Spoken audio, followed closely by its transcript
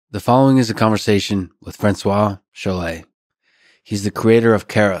The following is a conversation with François Chollet. He's the creator of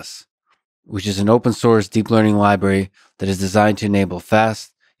Keras, which is an open source deep learning library that is designed to enable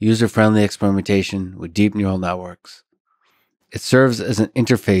fast, user-friendly experimentation with deep neural networks. It serves as an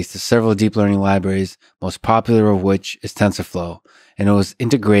interface to several deep learning libraries, most popular of which is TensorFlow, and it was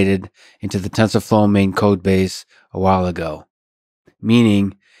integrated into the TensorFlow main code base a while ago.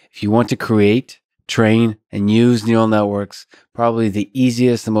 Meaning, if you want to create, train, and use neural networks, probably the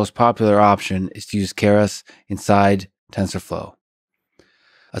easiest and most popular option is to use Keras inside TensorFlow.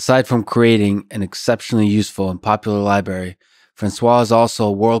 Aside from creating an exceptionally useful and popular library, François is also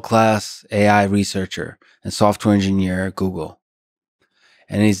a world-class AI researcher and software engineer at Google.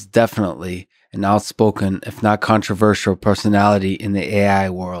 And he's definitely an outspoken, if not controversial, personality in the AI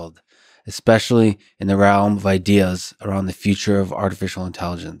world, especially in the realm of ideas around the future of artificial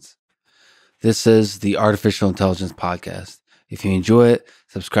intelligence. This is the Artificial Intelligence Podcast. If you enjoy it,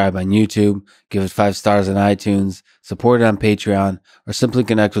 subscribe on YouTube, give it 5 stars on iTunes, support it on Patreon, or simply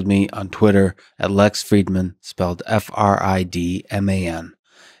connect with me on Twitter at Lex Fridman, spelled Fridman.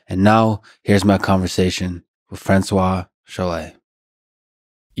 And now, here's my conversation with François Chollet.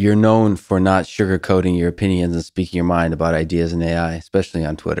 You're known for not sugarcoating your opinions and speaking your mind about ideas in AI, especially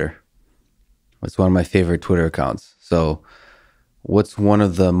on Twitter. It's one of my favorite Twitter accounts. So, what's one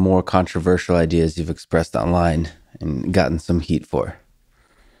of the more controversial ideas you've expressed online and gotten some heat for?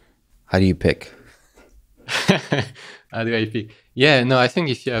 How do you pick? How do I pick? Yeah, no, I think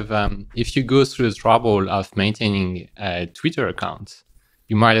if you go through the trouble of maintaining a Twitter account,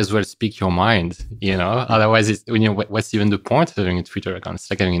 you might as well speak your mind, Otherwise, what's even the point of having a Twitter account?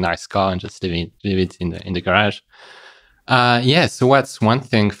 It's like having a nice car and just leave it in the garage. So what's one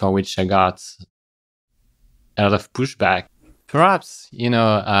thing for which I got a lot of pushback? Perhaps,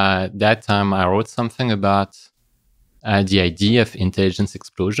 that time I wrote something about the idea of intelligence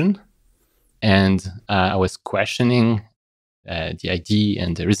explosion. And I was questioning the idea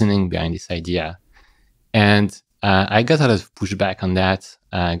and the reasoning behind this idea. And I got a lot of pushback on that.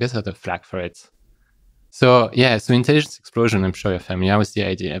 I got a lot of flack for it. So intelligence explosion, I'm sure you're familiar with the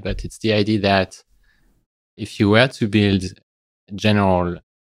idea, but it's the idea that if you were to build general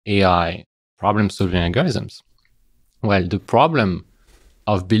AI problem-solving algorithms, well, the problem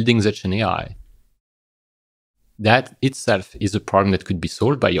of building such an AI, that itself is a problem that could be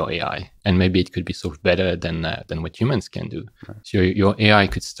solved by your AI, and maybe it could be solved better than what humans can do. Right. So your AI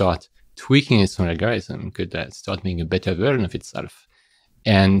could start tweaking its own algorithm, could start making a better version of itself,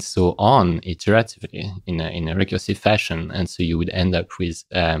 and so on iteratively in a recursive fashion. And so you would end up with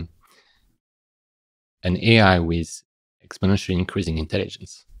an AI with exponentially increasing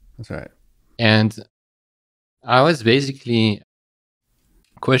intelligence. That's right. And I was basically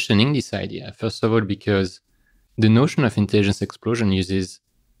questioning this idea, first of all, because the notion of intelligence explosion uses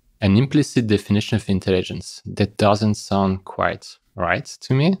an implicit definition of intelligence that doesn't sound quite right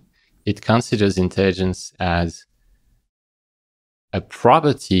to me. It considers intelligence as a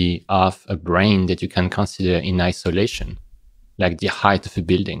property of a brain that you can consider in isolation, like the height of a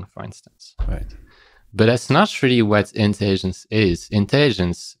building, for instance. Right. But that's not really what intelligence is.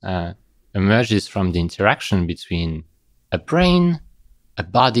 Intelligence emerges from the interaction between a brain, a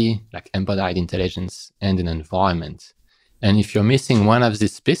body, like embodied intelligence, and an environment. And if you're missing one of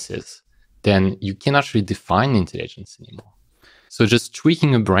these pieces, then you cannot really define intelligence anymore. So just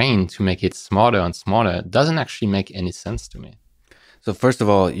tweaking a brain to make it smarter and smarter doesn't actually make any sense to me. So first of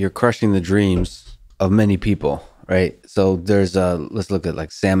all, you're crushing the dreams of many people, right? So there's let's look at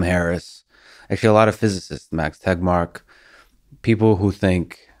like Sam Harris, actually a lot of physicists, Max Tegmark, people who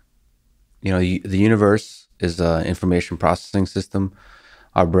think, the universe is an information processing system.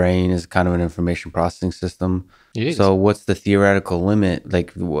 Our brain is kind of an information processing system. So what's the theoretical limit?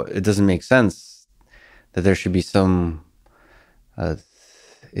 Like, it doesn't make sense that there should be some,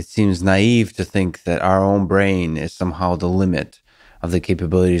 it seems naive to think that our own brain is somehow the limit of the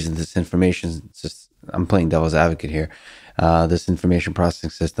capabilities of this information. I'm playing devil's advocate here, this information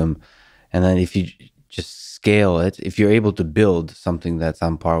processing system. And then if you just scale it, if you're able to build something that's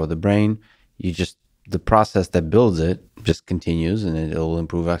on par with the brain, the process that builds it just continues and it'll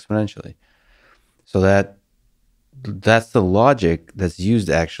improve exponentially. So that's the logic that's used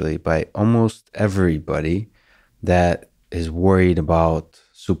actually by almost everybody that is worried about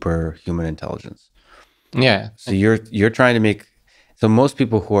superhuman intelligence. Yeah. So you're trying to make, so most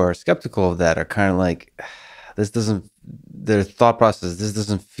people who are skeptical of that are kind of like, their thought process, this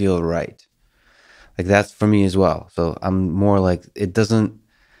doesn't feel right. Like that's for me as well. So I'm more like, the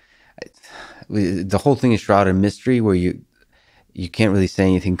whole thing is shrouded in mystery where you can't really say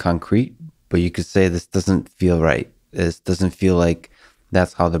anything concrete, but you could say this doesn't feel right. This doesn't feel like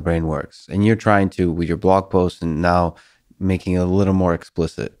That's how the brain works. And you're trying to, with your blog post and now making it a little more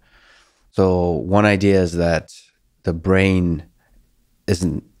explicit. So one idea is that the brain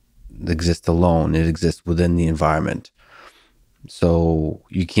isn't exist alone. It exists within the environment. So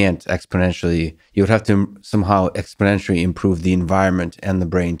you can't exponentially, you would have to somehow exponentially improve the environment and the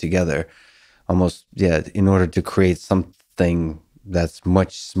brain together, almost, yeah, in order to create something that's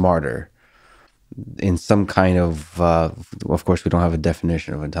much smarter in some kind of course, we don't have a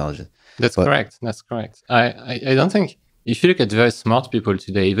definition of intelligence. That's correct. That's correct. I don't think, if you look at very smart people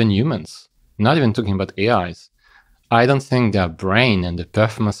today, even humans, not even talking about AIs, I don't think their brain and the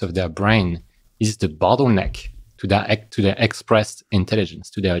performance of their brain is the bottleneck to their expressed intelligence,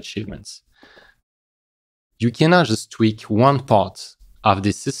 to their achievements. You cannot just tweak one part of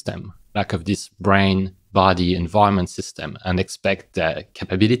this system, like of this brain, body, environment system, and expect the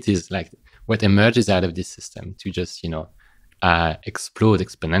capabilities, like what emerges out of this system, to just, explode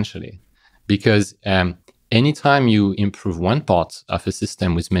exponentially. Because anytime you improve one part of a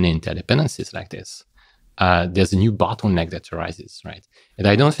system with many interdependencies like this, there's a new bottleneck that arises, right? And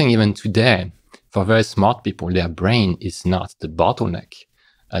I don't think even today, for very smart people, their brain is not the bottleneck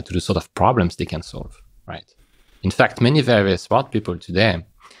to the sort of problems they can solve, right? In fact, many very, very smart people today,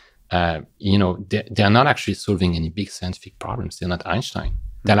 they're not actually solving any big scientific problems. They're not Einstein.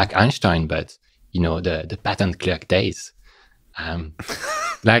 They're like Einstein, but, the patent clerk days.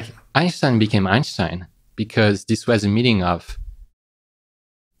 Like Einstein became Einstein because this was a meeting of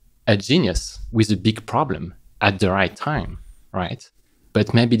a genius with a big problem at the right time, right?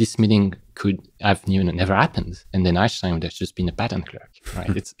 But maybe this meeting could have never happened, and then Einstein would have just been a patent clerk,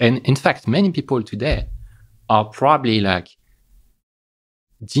 right? And in fact, many people today are probably like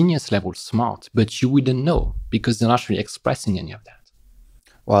genius level smart, but you wouldn't know because they're not really expressing any of that.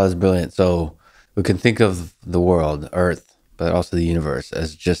 Wow, that's brilliant. So we can think of the world, Earth, but also the universe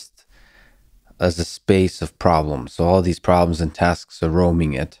as a space of problems. So all these problems and tasks are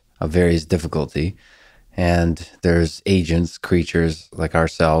roaming it of various difficulty. And there's agents, creatures like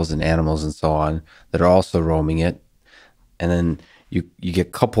ourselves and animals and so on that are also roaming it. And then you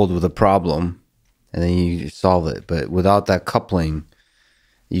get coupled with a problem and then you solve it. But without that coupling,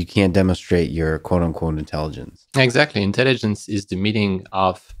 you can't demonstrate your quote unquote intelligence. Exactly. Intelligence is the meeting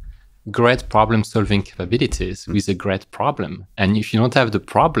of great problem solving capabilities with a great problem. And if you don't have the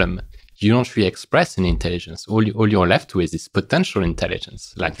problem, you don't really express any intelligence. All you're left with is potential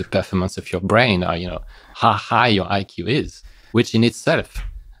intelligence, like the performance of your brain or, how high your IQ is, which in itself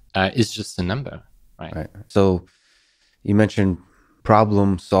is just a number, right? So you mentioned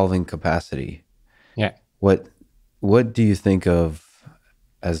problem solving capacity. Yeah. What do you think of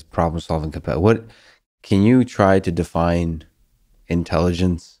as problem solving capacity? What can you try to define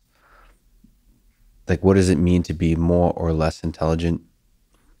intelligence? Like, what does it mean to be more or less intelligent?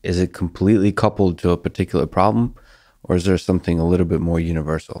 Is it completely coupled to a particular problem, or is there something a little bit more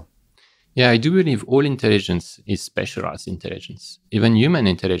universal? Yeah, I do believe all intelligence is specialized intelligence. Even human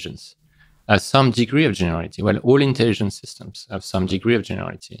intelligence has some degree of generality. Well, all intelligence systems have some degree of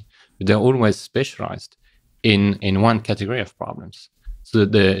generality, but they're always specialized in one category of problems. So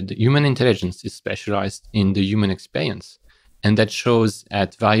the human intelligence is specialized in the human experience, and that shows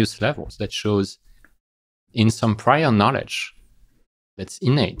at various levels. That shows in some prior knowledge that's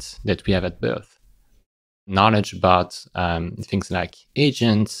innate that we have at birth. Knowledge about things like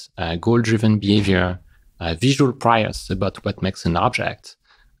agents, goal-driven behavior, visual priors about what makes an object,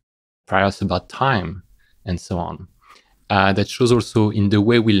 priors about time, and so on. That shows also in the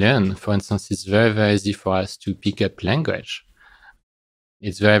way we learn. For instance, it's very, very easy for us to pick up language.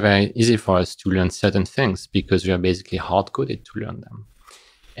 It's very, very easy for us to learn certain things because we are basically hard-coded to learn them.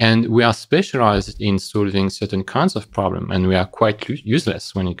 And we are specialized in solving certain kinds of problems, and we are quite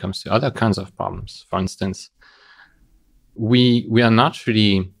useless when it comes to other kinds of problems. For instance, we are not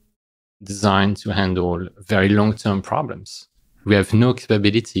really designed to handle very long-term problems. We have no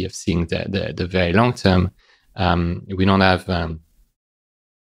capability of seeing the very long-term. We don't have very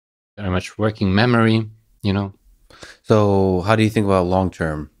much working memory, So how do you think about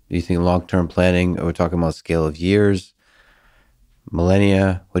long-term? Do you think long-term planning, are we talking about scale of years,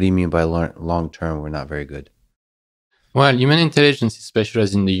 millennia? What do you mean by long-term? We're not very good. Well, human intelligence is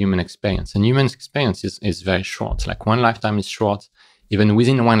specialized in the human experience, and human experience is very short. Like one lifetime is short. Even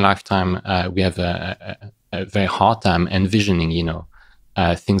within one lifetime, we have a very hard time envisioning,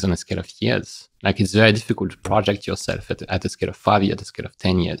 things on a scale of years. Like it's very difficult to project yourself at a scale of 5 years, at a scale of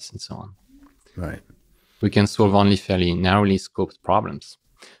 10 years, and so on. Right. We can solve only fairly narrowly scoped problems.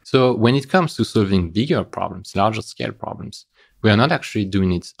 So when it comes to solving bigger problems, larger scale problems, we are not actually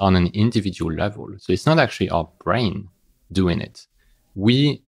doing it on an individual level. So it's not actually our brain doing it.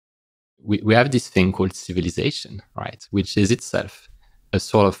 we have this thing called civilization, right? Which is itself a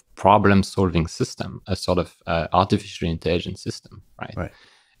sort of problem-solving system, a sort of artificial intelligence system, right? Right.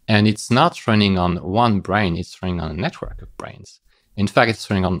 And it's not running on one brain, it's running on a network of brains. In fact, it's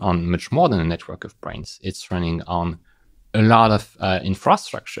running on much more than a network of brains. It's running on a lot of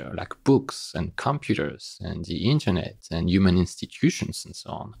infrastructure like books and computers and the internet and human institutions and so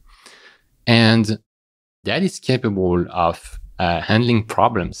on. And that is capable of handling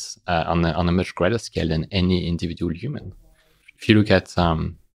problems on a much greater scale than any individual human. If you look at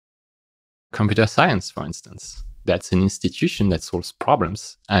computer science, for instance, that's an institution that solves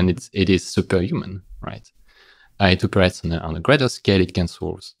problems, and it is superhuman, right? It operates on a greater scale. It can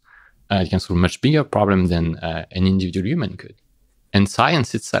solve much bigger problem than an individual human could. And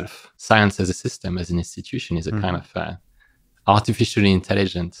science itself, science as a system, as an institution, is a kind of artificially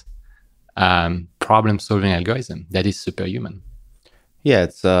intelligent problem-solving algorithm that is superhuman. Yeah,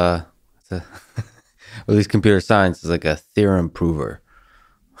 it's at least computer science is like a theorem prover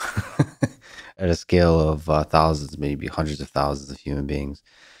at a scale of thousands, maybe hundreds of thousands of human beings.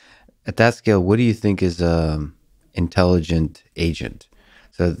 At that scale, what do you think is intelligent agent?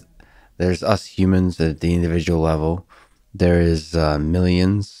 So there's us humans at the individual level. There is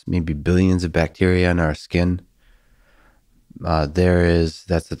millions, maybe billions of bacteria in our skin.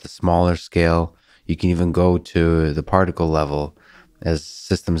 That's at the smaller scale. You can even go to the particle level as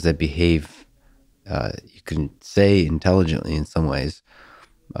systems that behave, you can say intelligently in some ways.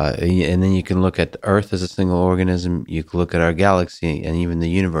 And then you can look at the Earth as a single organism. You can look at our galaxy and even the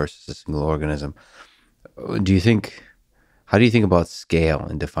universe as a single organism. How do you think about scale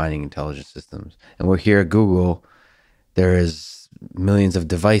in defining intelligent systems? And we're here at Google. There is millions of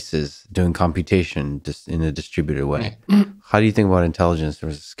devices doing computation just in a distributed way. How do you think about intelligence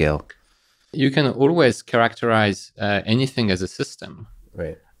versus scale? You can always characterize anything as a system.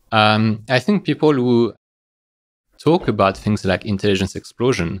 Right. I think people who talk about things like intelligence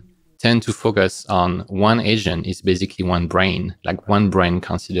explosion tend to focus on one agent is basically one brain, like one brain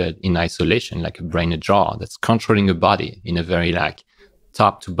considered in isolation, like a brain, a jar that's controlling a body in a very like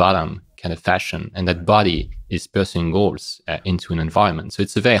top to bottom kind of fashion. And that body is pursuing goals into an environment. So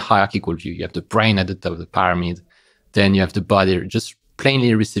it's a very hierarchical view. You have the brain at the top of the pyramid. Then you have the body just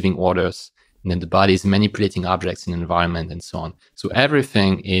plainly receiving orders. And then the body is manipulating objects in the environment and so on. So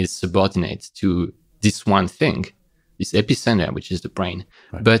everything is subordinate to this one thing, this epicenter, which is the brain.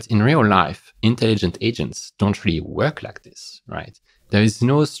 Right. But in real life, intelligent agents don't really work like this, right? There is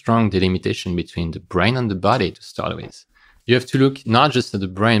no strong delimitation between the brain and the body to start with. You have to look not just at the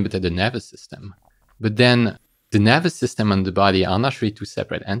brain, but at the nervous system. But then the nervous system and the body are not really two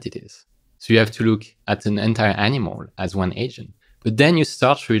separate entities. So you have to look at an entire animal as one agent. But then you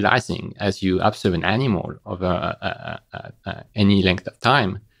start realizing, as you observe an animal over any length of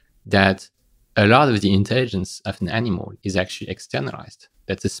time, that a lot of the intelligence of an animal is actually externalized.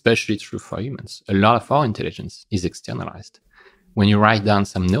 That's especially true for humans. A lot of our intelligence is externalized. When you write down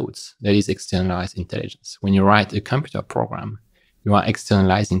some notes, that is externalized intelligence. When you write a computer program, you are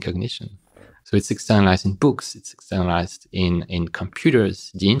externalizing cognition. So it's externalized in books, it's externalized in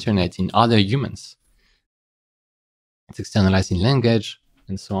computers, the internet, in other humans. It's externalized in language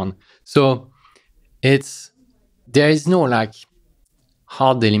and so on. So there is no like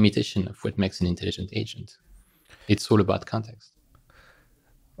hard delimitation of what makes an intelligent agent. It's all about context.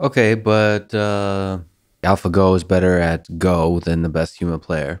 Okay, but AlphaGo is better at Go than the best human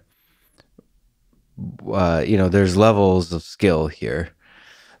player. There's levels of skill here.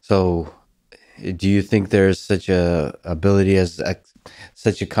 So do you think there's such a ability as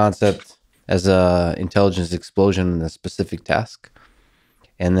such a concept as a intelligence explosion in a specific task?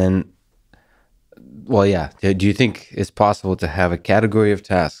 And then, do you think it's possible to have a category of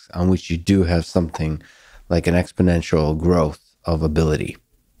tasks on which you do have something like an exponential growth of ability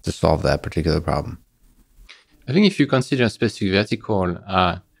to solve that particular problem? I think if you consider a specific vertical,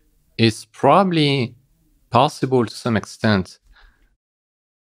 it's probably possible to some extent.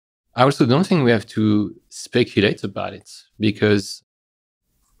 I also don't think we have to speculate about it because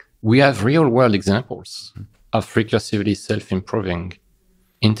we have real-world examples of recursively self-improving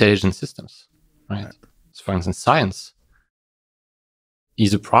intelligent systems, right? So for instance, science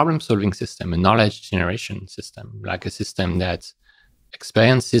is a problem-solving system, a knowledge generation system, like a system that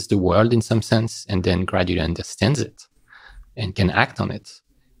experiences the world in some sense and then gradually understands it and can act on it.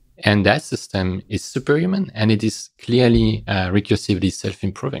 And that system is superhuman, and it is clearly recursively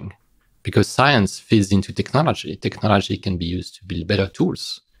self-improving because science feeds into technology. Technology can be used to build better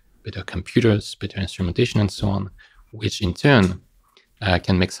tools, better computers, better instrumentation, and so on, which in turn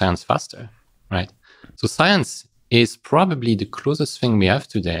can make science faster, right? So science is probably the closest thing we have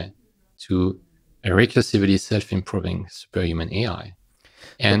today to a recursively self-improving superhuman AI.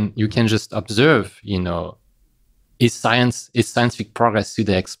 And you can just observe, is scientific progress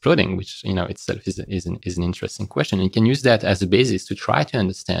today exploding, which, itself is an interesting question. And you can use that as a basis to try to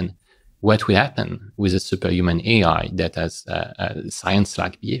understand what will happen with a superhuman AI that has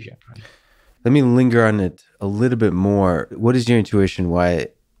science-like behavior. Right? Let me linger on it a little bit more. What is your intuition why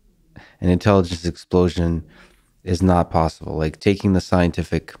an intelligence explosion is not possible? Like taking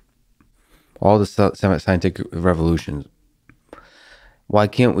all the scientific revolutions, why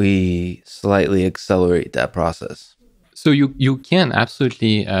can't we slightly accelerate that process? So you can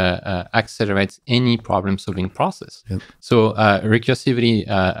absolutely accelerate any problem-solving process. Yep. So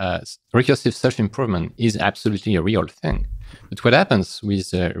recursive self-improvement is absolutely a real thing. But what happens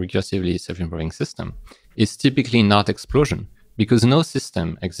with a recursively self-improving system is typically not explosion, because no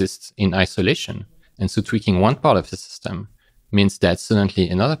system exists in isolation. And so tweaking one part of the system means that suddenly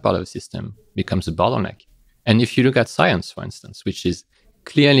another part of the system becomes a bottleneck. And if you look at science, for instance, which is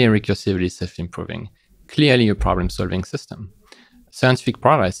clearly recursively self-improving, clearly a problem-solving system, scientific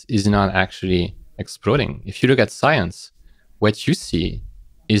progress is not actually exploding. If you look at science, what you see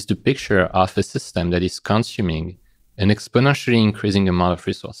is the picture of a system that is consuming an exponentially increasing amount of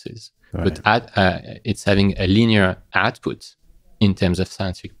resources, right. But it's having a linear output in terms of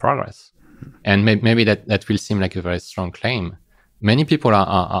scientific progress. And maybe that will seem like a very strong claim. Many people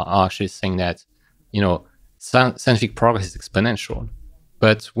are actually saying that, scientific progress is exponential.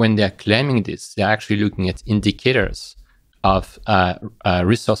 But when they're claiming this, they're actually looking at indicators of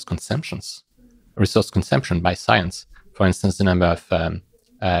resource consumption by science. For instance, the number of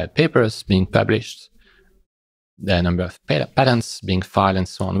papers being published, the number of patents being filed, and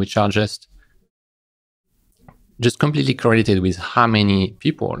so on, which are just completely correlated with how many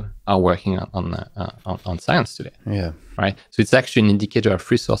people are working on science today. Yeah. Right. So it's actually an indicator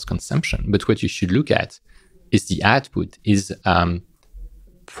of resource consumption. But what you should look at is the output, is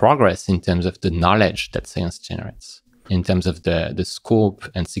progress in terms of the knowledge that science generates, in terms of the scope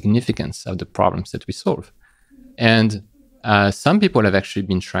and significance of the problems that we solve. And some people have actually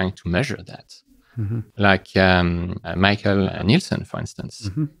been trying to measure that. Mm-hmm. Like Michael Nielsen, for instance.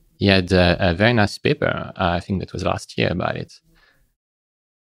 Mm-hmm. He had a very nice paper, I think that was last year, about it.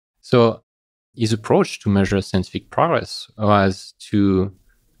 So his approach to measure scientific progress was to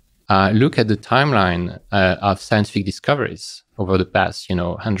look at the timeline of scientific discoveries over the past,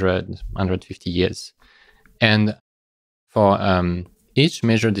 150 years. And for each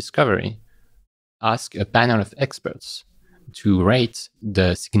major discovery, ask a panel of experts to rate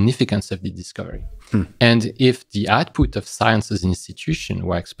the significance of the discovery. And if the output of science as an institution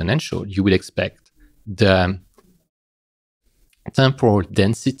were exponential, you would expect the temporal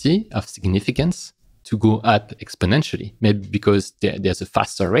density of significance to go up exponentially. Maybe because there's a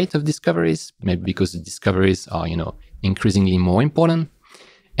faster rate of discoveries, maybe because the discoveries are, increasingly more important.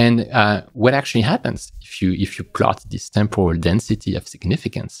 And what actually happens if you plot this temporal density of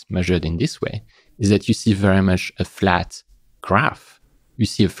significance measured in this way is that you see very much a flat graph. You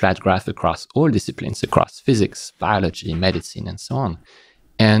see a flat graph across all disciplines, across physics, biology, medicine, and so on.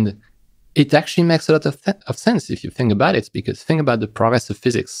 And it actually makes a lot of sense if you think about it, because think about the progress of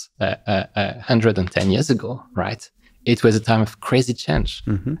physics 110 years ago, right? It was a time of crazy change.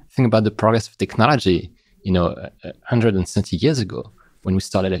 Mm-hmm. Think about the progress of technology, 130 years ago, when we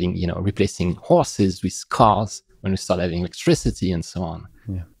started having, replacing horses with cars, when we started having electricity and so on.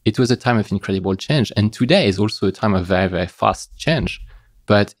 Yeah. It was a time of incredible change. And today is also a time of very, very fast change.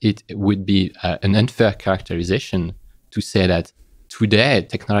 But it would be an unfair characterization to say that today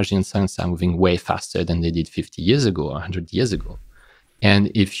technology and science are moving way faster than they did 50 years ago or 100 years ago.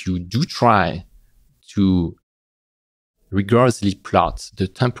 And if you do try to rigorously plot the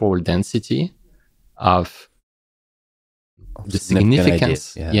temporal density of the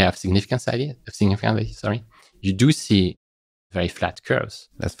significance, of significance idea, you do see very flat curves.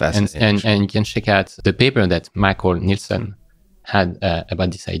 That's fascinating. And you can check out the paper that Michael Nielsen had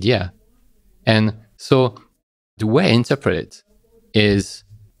about this idea. And so the way I interpret it is,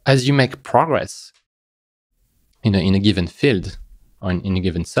 as you make progress in a given field or in a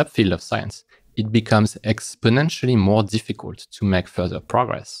given subfield of science, it becomes exponentially more difficult to make further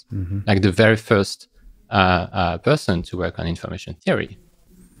progress. Mm-hmm. Like the very first person to work on information theory.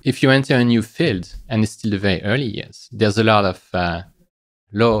 If you enter a new field and it's still the very early years, there's a lot of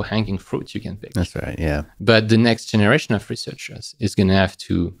low-hanging fruit you can pick. That's right, yeah. But the next generation of researchers is going to have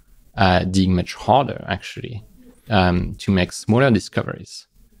to dig much harder, actually, to make smaller discoveries,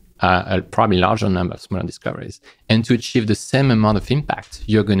 a probably larger number of smaller discoveries. And to achieve the same amount of impact,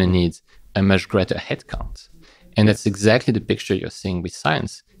 you're going to need a much greater headcount. And that's exactly the picture you're seeing with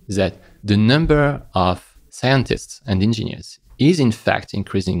science, is that the number of scientists and engineers is in fact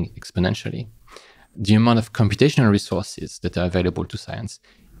increasing exponentially. The amount of computational resources that are available to science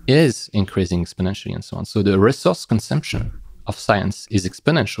is increasing exponentially and so on. So the resource consumption of science is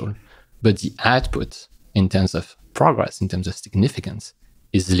exponential, but the output in terms of progress, in terms of significance,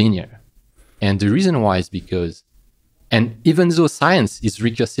 is linear. And the reason why is because, and even though science is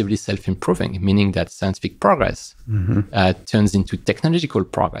recursively self-improving, meaning that scientific progress turns into technological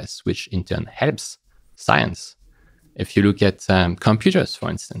progress, which in turn helps science. If you look at computers, for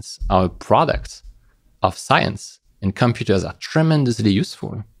instance, are a product of science, and computers are tremendously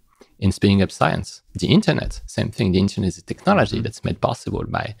useful in speeding up science. The internet, same thing. The internet is a technology that's made possible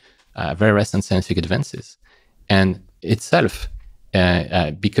by very recent scientific advances. And itself,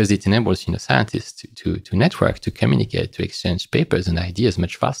 because it enables scientists to network, to communicate, to exchange papers and ideas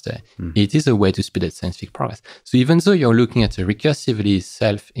much faster, it is a way to speed up scientific progress. So even though you're looking at a recursively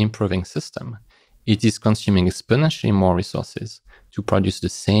self-improving system, it is consuming exponentially more resources to produce the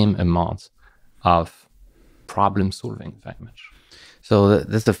same amount of problem solving very much. So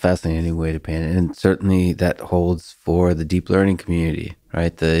that's a fascinating way to paint it. And certainly that holds for the deep learning community,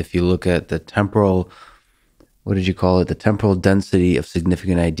 right? If you look at the temporal, what did you call it? The temporal density of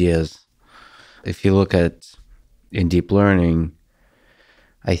significant ideas. If you look at in deep learning,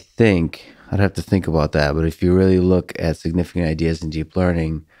 I think, I'd have to think about that, but if you really look at significant ideas in deep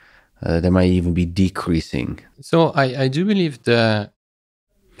learning, they might even be decreasing. So I do believe the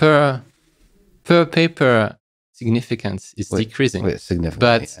per paper significance is decreasing,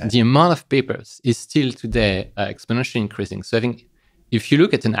 but the amount of papers is still today exponentially increasing. So I think if you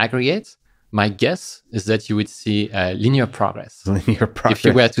look at an aggregate, my guess is that you would see linear progress. Linear progress. If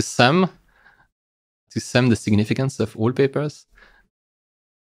you were to sum the significance of all papers,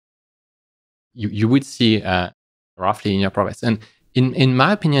 you would see roughly linear progress. And in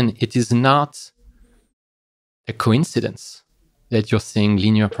my opinion, it is not a coincidence that you're seeing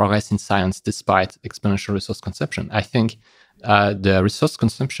linear progress in science despite exponential resource consumption. I think the resource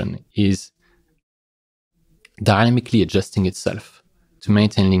consumption is dynamically adjusting itself to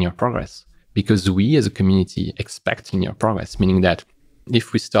maintain linear progress, because we as a community expect linear progress, meaning that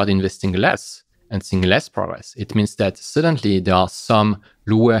if we start investing less and seeing less progress, it means that suddenly there are some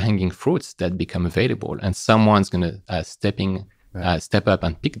lower hanging fruits that become available and someone's going to step up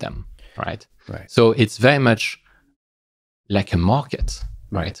and pick them, right? So it's very much like a market,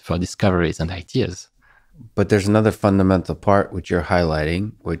 right, for discoveries and ideas. But there's another fundamental part which you're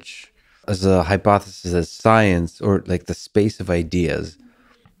highlighting, which is a hypothesis as science, or like the space of ideas.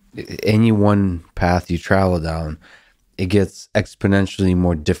 Any one path you travel down, it gets exponentially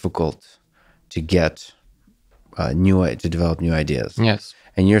more difficult to get to develop new ideas. Yes.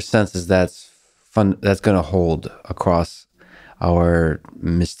 And your sense is that's going to hold across our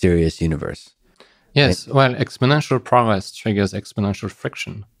mysterious universe. Yes, well, exponential progress triggers exponential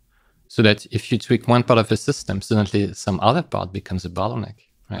friction. So that if you tweak one part of a system, suddenly some other part becomes a bottleneck,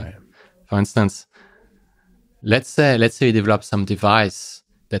 right? For instance, let's say you develop some device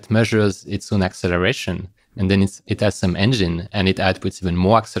that measures its own acceleration, and then it has some engine and it outputs even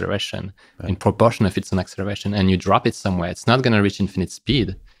more acceleration in proportion of its own acceleration, and you drop it somewhere. It's not going to reach infinite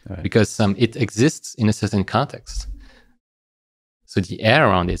speed because it exists in a certain context. So the air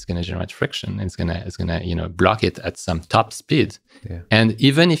around it is going to generate friction. It's going to block it at some top speed. And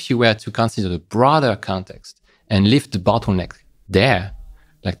even if you were to consider the broader context and lift the bottleneck there,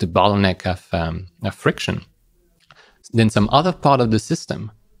 like the bottleneck of friction, then some other part of the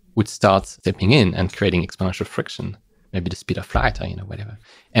system would start stepping in and creating exponential friction, maybe the speed of light or whatever.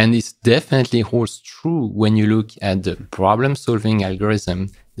 And this definitely holds true when you look at the problem-solving algorithm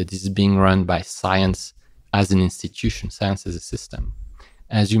that is being run by science as an institution, science as a system.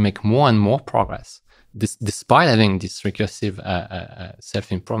 As you make more and more progress, despite having this recursive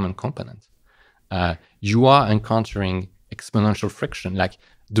self-improvement component, you are encountering exponential friction. Like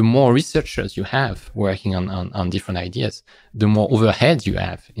the more researchers you have working on different ideas, the more overhead you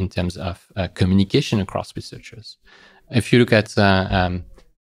have in terms of communication across researchers. If you look at,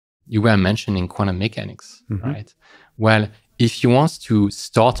 you were mentioning quantum mechanics, right? Well, if you want to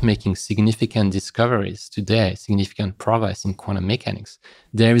start making significant discoveries today, significant progress in quantum mechanics,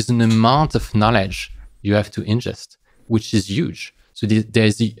 there is an amount of knowledge you have to ingest, which is huge. So there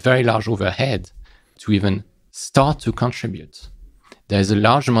is a very large overhead to even start to contribute. There is a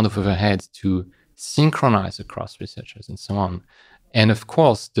large amount of overhead to synchronize across researchers and so on. And of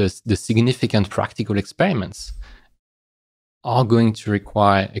course, the significant practical experiments are going to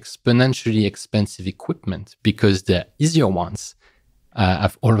require exponentially expensive equipment because the easier ones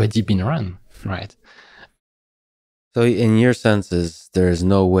have already been run, right? So, in your senses, there's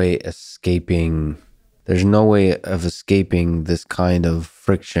no way escaping. There's no way of escaping this kind of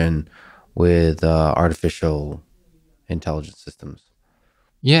friction with artificial intelligence systems.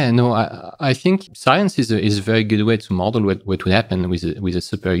 Yeah, no, I think science is a very good way to model what would happen with a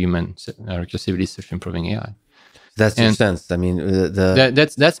superhuman recursively self-improving AI. That's your And sense. I mean,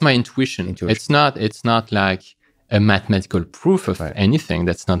 that's my intuition. It's not like a mathematical proof of Right. anything.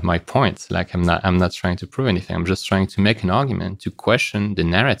 That's not my point. Like I'm not trying to prove anything. I'm just trying to make an argument to question the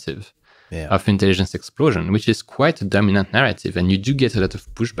narrative of intelligence explosion, which is quite a dominant narrative. And you do get a lot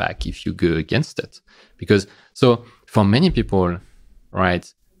of pushback if you go against it. Because so for many people,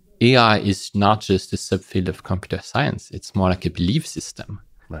 right, AI is not just a subfield of computer science. It's more like a belief system,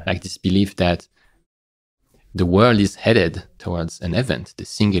 Right. like this belief that the world is headed towards an event, the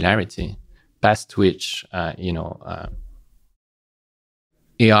singularity, past which,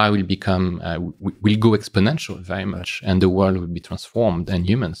 AI will become, will go exponential very much, and the world will be transformed, and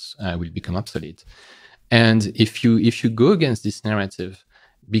humans will become obsolete. And if you go against this narrative,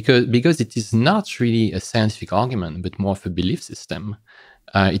 because it is not really a scientific argument, but more of a belief system,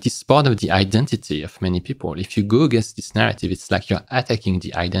 it is part of the identity of many people. If you go against this narrative, it's like you're attacking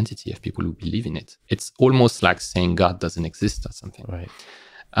the identity of people who believe in it. It's almost like saying God doesn't exist or something. Right.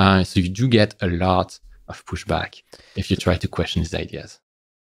 So you do get a lot of pushback if you try to question these ideas.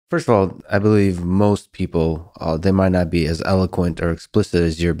 First of all, I believe most people, they might not be as eloquent or explicit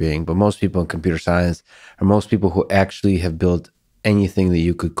as you're being, but most people in computer science, or most people who actually have built anything that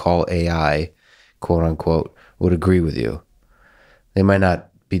you could call AI, quote unquote, would agree with you. They might not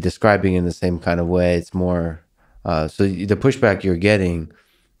be describing in the same kind of way. It's more, so the pushback you're getting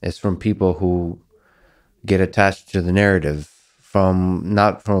is from people who get attached to the narrative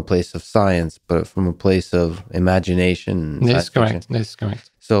not from a place of science, but from a place of imagination. That's correct. That's correct.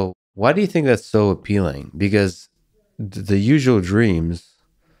 So why do you think that's so appealing? Because the usual dreams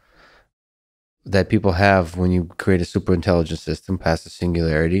that people have when you create a super intelligent system past the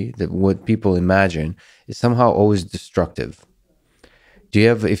singularity, that what people imagine is somehow always destructive. Do you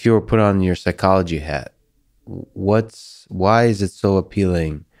have, if you were put on your psychology hat, why is it so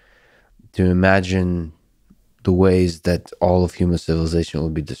appealing to imagine the ways that all of human civilization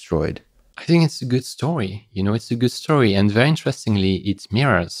will be destroyed? I think it's a good story. It's a good story. And very interestingly, it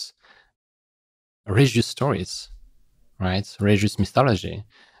mirrors religious stories, right? Religious mythology.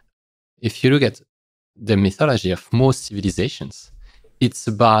 If you look at the mythology of most civilizations, it's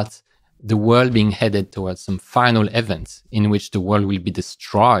about the world being headed towards some final event in which the world will be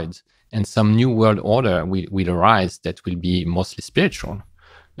destroyed and some new world order will arise that will be mostly spiritual,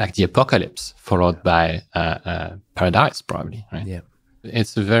 like the apocalypse, followed by paradise, probably, right? Yeah.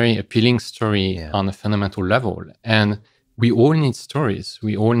 It's a very appealing story on a fundamental level. And we all need stories.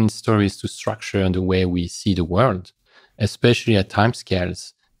 We all need stories to structure the way we see the world, especially at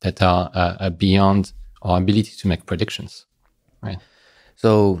timescales that are beyond our ability to make predictions, right?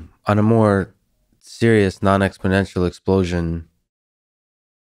 So on a more serious, non-exponential explosion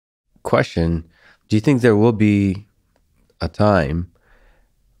question, do you think there will be a time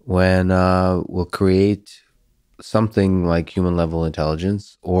when we'll create something like human level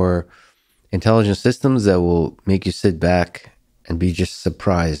intelligence or intelligent systems that will make you sit back and be just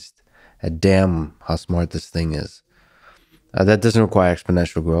surprised at damn how smart this thing is? That doesn't require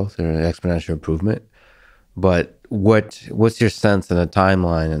exponential growth or exponential improvement, but what's your sense in a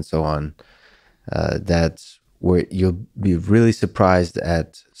timeline and so on that's where you'll be really surprised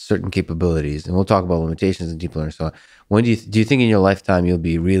at certain capabilities? And we'll talk about limitations in deep learning and so on. When do you think in your lifetime you'll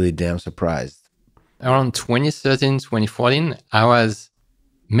be really damn surprised? Around 2013, 2014, I was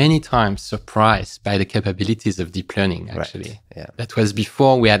many times surprised by the capabilities of deep learning, actually. Right. Yeah. That was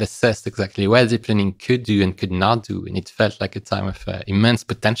before we had assessed exactly what deep learning could do and could not do. And it felt like a time of immense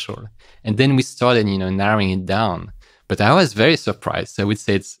potential. And then we started, narrowing it down. But I was very surprised. I would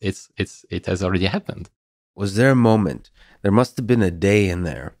say it has already happened. Was there a moment, there must have been a day in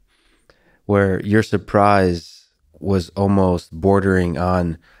there where your surprise was almost bordering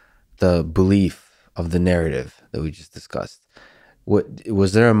on the belief of the narrative that we just discussed?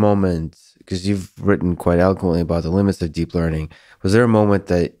 Was there a moment, because you've written quite eloquently about the limits of deep learning, was there a moment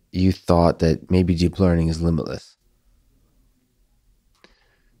that you thought that maybe deep learning is limitless?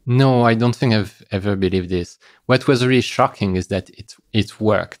 No, I don't think I've ever believed this. What was really shocking is that it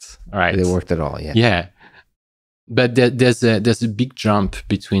worked, right? It worked at all, yeah. Yeah. But there's a big jump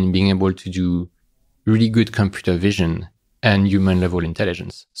between being able to do really good computer vision and human level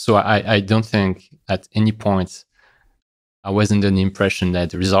intelligence. So I don't think at any point I was under the impression that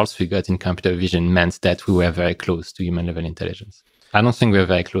the results we got in computer vision meant that we were very close to human level intelligence. I don't think we're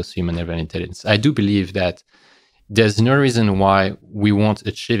very close to human level intelligence. I do believe that there's no reason why we won't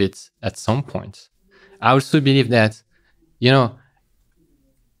achieve it at some point. I also believe that,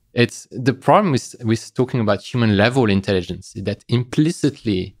 it's the problem with talking about human level intelligence is that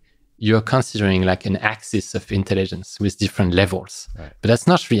implicitly you're considering like an axis of intelligence with different levels. Right. But that's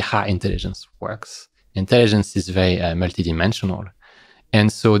not really how intelligence works. Intelligence is very multidimensional.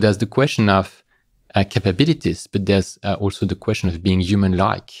 And so there's the question of capabilities, but there's also the question of being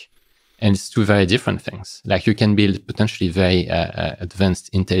human-like. And it's two very different things. Like you can build potentially very advanced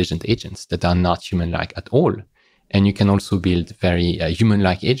intelligent agents that are not human-like at all. And you can also build very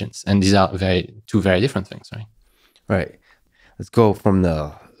human-like agents. And these are two very different things, right? Right. Let's go from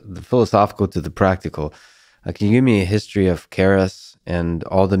the philosophical to the practical. Can you give me a history of Keras and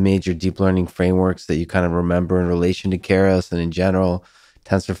all the major deep learning frameworks that you kind of remember in relation to Keras and in general,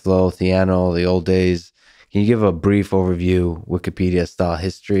 TensorFlow, Theano, the old days? Can you give a brief overview, Wikipedia-style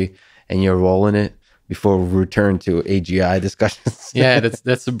history and your role in it before we return to AGI discussions? Yeah,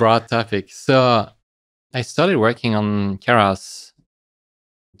 that's a broad topic. So I started working on Keras.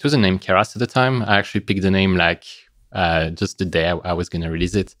 It was a name Keras at the time. I actually picked the name like just the day I was going to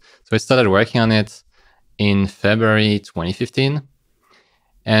release it. So I started working on it in February 2015.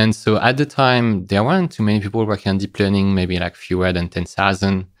 And so at the time, there weren't too many people working on deep learning, maybe like fewer than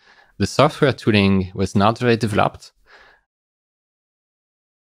 10,000. The software tooling was not very developed.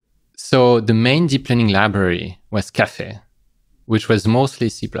 So the main deep learning library was Caffe, which was mostly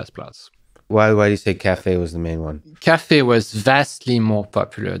C++. Why do you say Caffe was the main one? Caffe was vastly more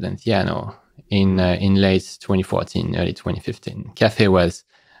popular than Theano in late 2014, early 2015. Caffe was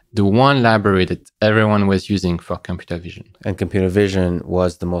the one library that everyone was using for computer vision. And computer vision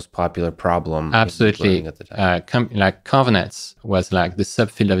was the most popular problem. Absolutely. At the time. Like convnets was like the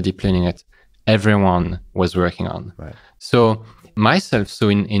subfield of deep learning that everyone was working on. Right. So myself,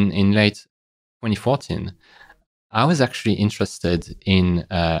 in late 2014, I was actually interested in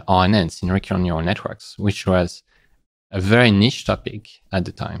RNNs, in recurrent neural networks, which was a very niche topic at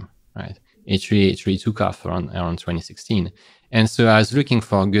the time, right? It really took off around 2016. And so I was looking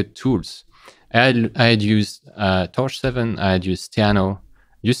for good tools. I had used Torch 7, I had used Theano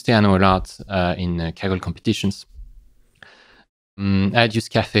a lot in Kaggle competitions. I had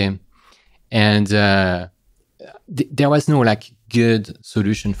used Caffe, and there was no like good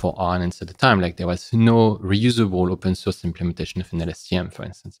solution for RNNs at the time. Like there was no reusable open source implementation of an LSTM, for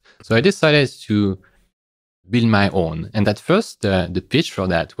instance. So I decided to build my own. And at first, the pitch for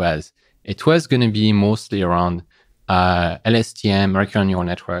that was, it was going to be mostly around LSTM, recurrent neural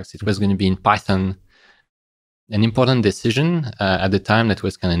networks. It was going to be in Python. An important decision at the time that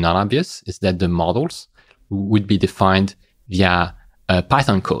was kind of not obvious is that the models would be defined via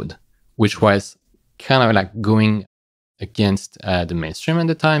Python code, which was kind of like going against the mainstream at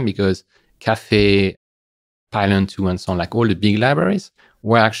the time, because Caffe, Pylon 2, and so on, like all the big libraries,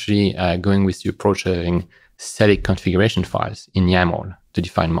 were actually going with the approach of having static configuration files in YAML to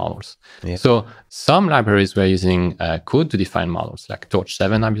define models. Yeah. So some libraries were using code to define models, like Torch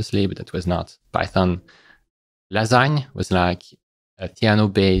 7, obviously, but that was not Python. Lasagne was like a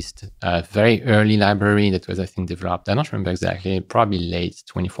Theano-based, very early library that was, I think, developed. I don't remember exactly, probably late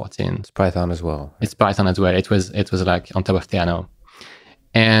 2014. It's Python as well. It's Python as well. It was like on top of Theano.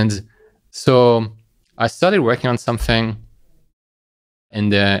 And so I started working on something,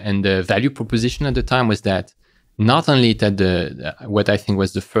 and the value proposition at the time was that not only that what I think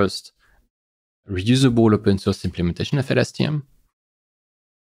was the first reusable open source implementation of LSTM,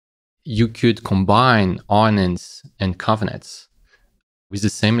 you could combine RNNs and convnets with the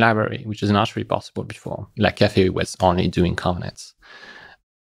same library, which is not really possible before. Like Caffe was only doing convnets.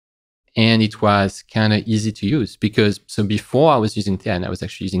 And it was kind of easy to use because, so before I was using Theano, I was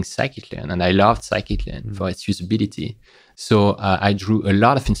actually using scikit-learn, and I loved scikit-learn for its usability. So I drew a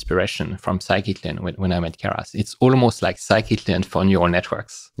lot of inspiration from scikit-learn when I made Keras. It's almost like scikit-learn for neural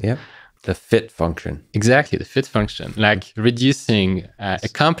networks. Yeah, the fit function. Exactly, the fit function, like reducing a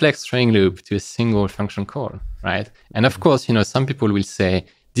complex string loop to a single function call, right? And of course, some people will say,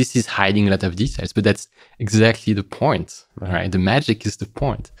 this is hiding a lot of details, but that's exactly the point, right? The magic is the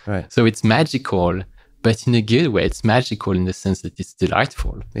point. Right. So it's magical, but in a good way. It's magical in the sense that it's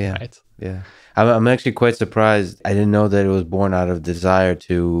delightful, yeah. Right? Yeah. I'm actually quite surprised. I didn't know that it was born out of desire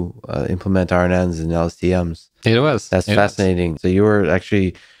to implement RNNs and LSTMs. It was. That's fascinating. So you were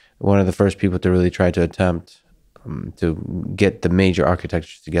actually one of the first people to really try to attempt to get the major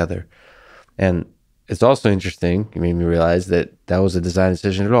architectures together. And it's also interesting, you made me realize that was a design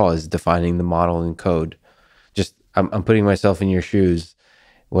decision at all, is defining the model in code. Just, I'm putting myself in your shoes,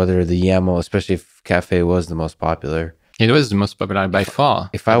 whether the YAML, especially if Caffe was the most popular. It was the most popular by far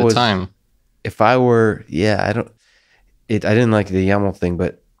at the time. If I were, I didn't like the YAML thing,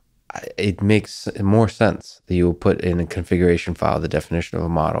 but it makes more sense that you will put in a configuration file the definition of a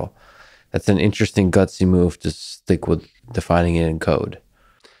model. That's an interesting gutsy move to stick with defining it in code.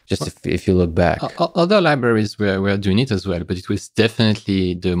 Just if you look back. Other libraries were doing it as well, but it was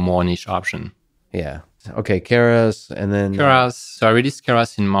definitely the more niche option. Yeah. Okay, Keras, and then... Keras. So I released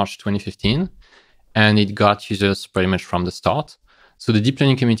Keras in March 2015, and it got users pretty much from the start. So the deep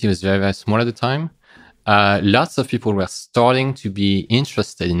learning community was very, very small at the time. Lots of people were starting to be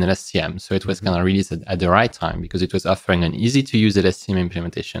interested in LSTM. So it was kind of released at the right time because it was offering an easy-to-use LSTM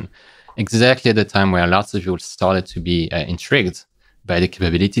implementation, exactly at the time where lots of people started to be intrigued by the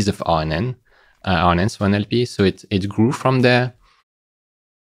capabilities of RNN, RNNs for NLP. So it grew from there.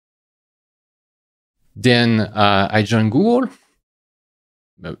 Then I joined Google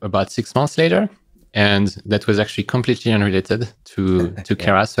about 6 months later, and that was actually completely unrelated to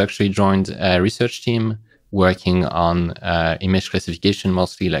Keras. So I actually joined a research team working on image classification,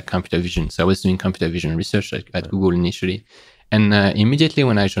 mostly like computer vision. So I was doing computer vision research at Google initially. And immediately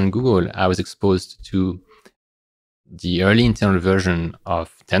when I joined Google, I was exposed to the early internal version of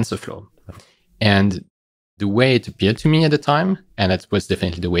TensorFlow. And the way it appeared to me at the time, and that was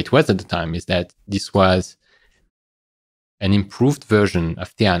definitely the way it was at the time, is that this was an improved version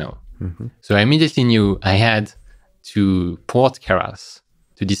of Theano. Mm-hmm. So I immediately knew I had to port Keras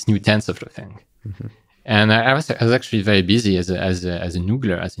to this new TensorFlow thing. Mm-hmm. And I was actually very busy as a new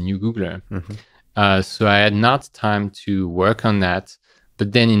Googler. Mm-hmm. So I had not time to work on that.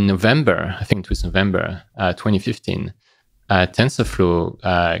 But then in November, I think it was November 2015,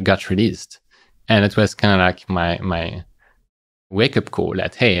 TensorFlow got released. And it was kind of like my wake-up call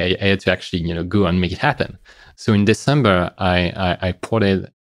that, hey, I had to actually go and make it happen. So in December, I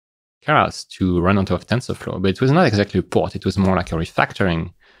ported Keras to run on top of TensorFlow. But it was not exactly a port. It was more like a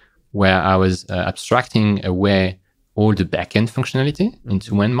refactoring where I was abstracting away all the backend functionality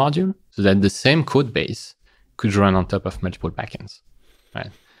into one module so that the same code base could run on top of multiple backends. Right.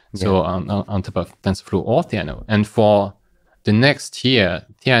 Yeah. So on top of TensorFlow or Theano. And for the next year,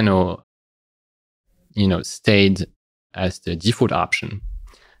 Theano, stayed as the default option.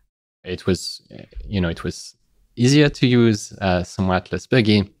 It was, it was easier to use, somewhat less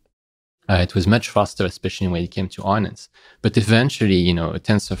buggy. It was much faster, especially when it came to RNNs. But eventually,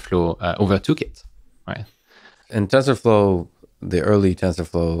 TensorFlow overtook it, right? And TensorFlow, the early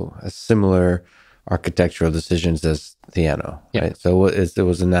TensorFlow, has similar architectural decisions as Theano, yeah. Right? So it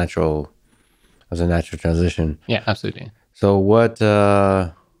was a natural transition. Yeah, absolutely. So what?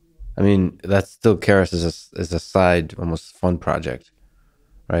 That's still Keras is a side, almost fun project,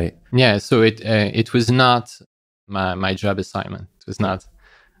 right? Yeah. So it was not my job assignment. It was not.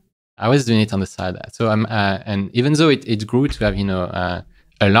 I was doing it on the side. So and even though it grew to have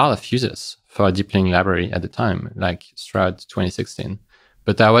a lot of users for a deep learning library at the time, like throughout 2016.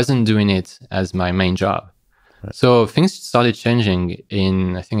 But I wasn't doing it as my main job. Right. So things started changing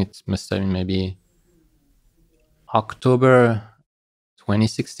in, I think it must have been maybe October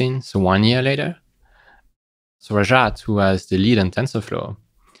 2016, so 1 year later. So Rajat, who was the lead on TensorFlow,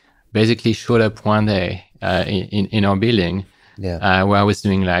 basically showed up one day in our building. Yeah. Where I was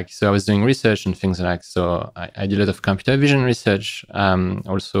doing I was doing research and things like, so I did a lot of computer vision research,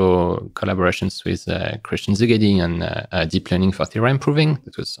 also collaborations with Christian Zugedi on deep learning for theorem proving.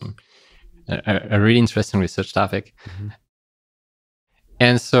 That was a really interesting research topic. Mm-hmm.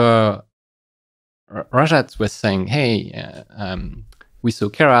 And so Rajat was saying, hey, we saw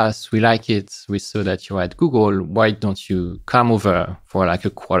Keras, we like it, we saw that you're at Google, why don't you come over for like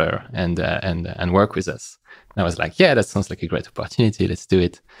a quarter and work with us? And I was like, yeah, that sounds like a great opportunity. Let's do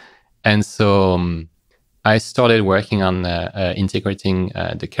it. And so I started working on integrating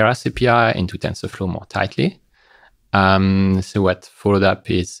the Keras API into TensorFlow more tightly. So what followed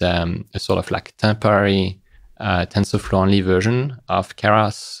up is a sort of like temporary TensorFlow-only version of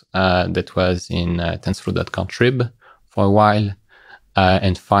Keras that was in TensorFlow.contrib for a while,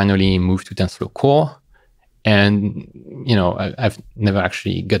 and finally moved to TensorFlow Core. And, I've never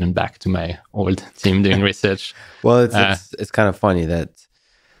actually gotten back to my old team doing research. Well, it's kind of funny that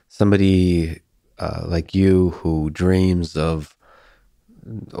somebody like you who dreams of,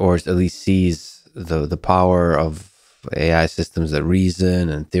 or at least sees the power of AI systems that reason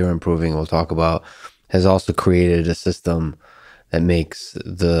and theorem proving we'll talk about, has also created a system that makes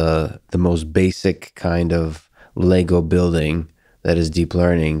the most basic kind of Lego building that is deep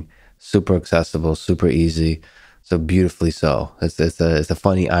learning super accessible, super easy, so beautifully so. It's a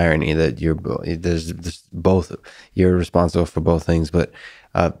funny irony that there's both, you're responsible for both things. But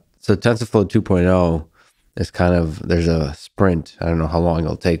so TensorFlow 2.0 is kind of, there's a sprint. I don't know how long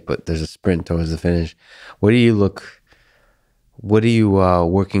it'll take, but there's a sprint towards the finish. What do you look What are you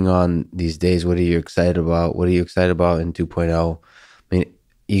working on these days? What are you excited about? What are you excited about in 2.0? I mean,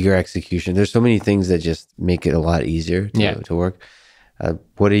 eager execution. There's so many things that just make it a lot easier to work.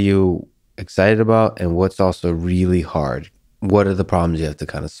 What are you excited about, and what's also really hard? What are the problems you have to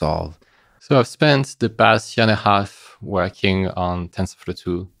kind of solve? So I've spent the past year and a half working on TensorFlow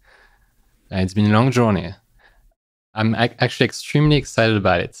 2. And it's been a long journey. I'm actually extremely excited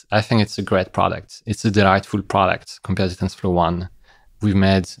about it. I think it's a great product. It's a delightful product compared to TensorFlow 1. We've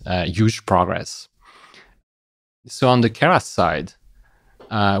made huge progress. So on the Keras side,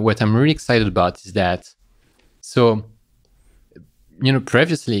 what I'm really excited about is that,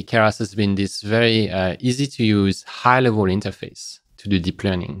 previously Keras has been this very easy to use, high-level interface to do deep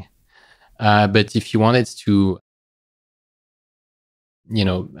learning. But if you wanted to,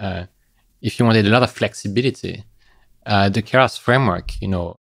 if you wanted a lot of flexibility, the Keras framework,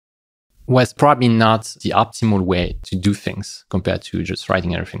 was probably not the optimal way to do things compared to just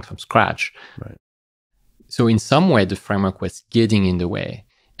writing everything from scratch. Right. So in some way, the framework was getting in the way.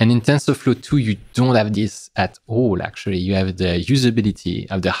 And in TensorFlow 2, you don't have this at all, actually. You have the usability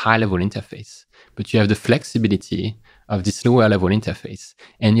of the high-level interface, but you have the flexibility of this lower-level interface.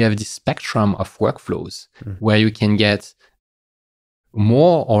 And you have this spectrum of workflows where you can get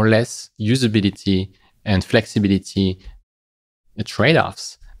more or less usability and flexibility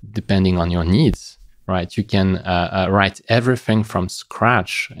trade-offs depending on your needs, right? You can write everything from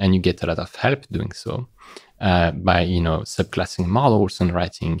scratch, and you get a lot of help doing so by subclassing models and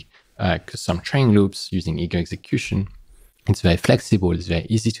writing custom train loops using eager execution. It's very flexible, it's very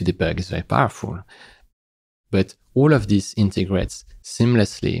easy to debug, it's very powerful. But all of this integrates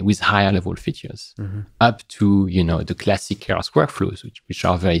seamlessly with higher level features up to the classic Keras workflows, which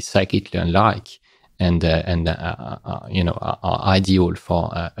are very scikit-learn-like and are ideal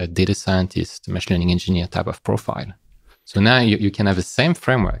for a data scientist, machine learning engineer type of profile. So now you can have the same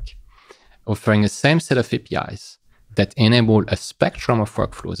framework offering the same set of APIs that enable a spectrum of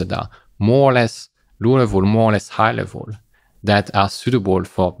workflows that are more or less low level, more or less high level, that are suitable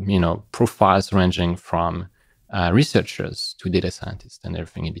for profiles ranging from researchers to data scientists and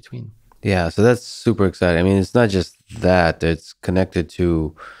everything in between. Yeah, so that's super exciting. I mean, it's not just that, it's connected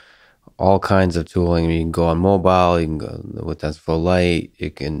to all kinds of tooling. I mean, you can go on mobile, you can go with TensorFlow Lite,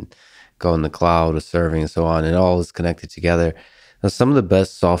 you can go in the cloud with serving and so on, and all is connected together. Now, some of the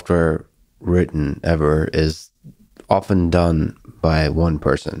best software written ever is often done by one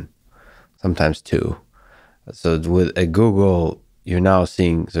person, sometimes two. So at Google, you're now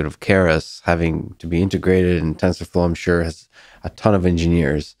seeing sort of Keras having to be integrated, and TensorFlow, I'm sure, has a ton of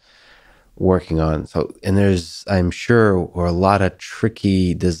engineers working on. So, and there's, I'm sure, were a lot of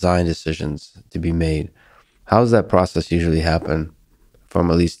tricky design decisions to be made. How does that process usually happen from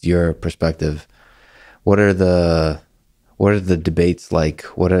at least your perspective? What are the debates like?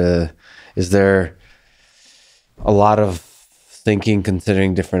 Is there a lot of thinking,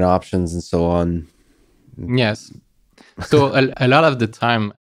 considering different options and so on? Yes. So a lot of the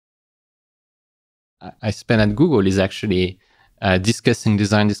time I spend at Google is actually discussing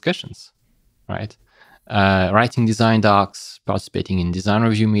design discussions, right? Writing design docs, participating in design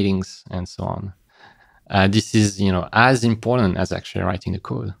review meetings, and so on. This is, as important as actually writing the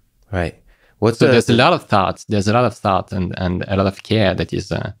code. Right. There's a lot of thought. There's a lot of thought and a lot of care that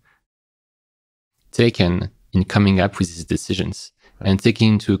is taken in coming up with these decisions and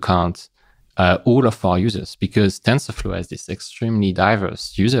taking into account all of our users, because TensorFlow has this extremely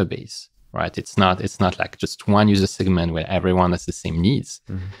diverse user base, right? It's not like just one user segment where everyone has the same needs.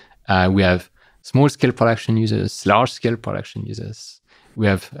 We have small scale production users, large scale production users. We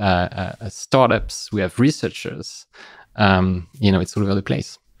have startups. We have researchers. It's all over the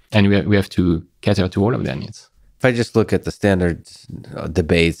place, and we have to cater to all of their needs. If I just look at the standard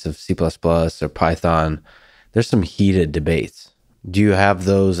debates of C++ or Python, there's some heated debates. Do you have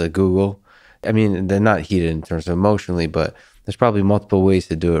those at Google? I mean, they're not heated in terms of emotionally, but there's probably multiple ways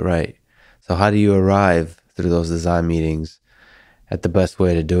to do it right. So how do you arrive through those design meetings at the best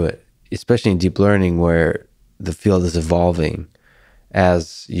way to do it, especially in deep learning where the field is evolving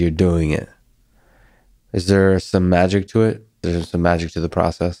as you're doing it? Is there some magic to it? Is there some magic to the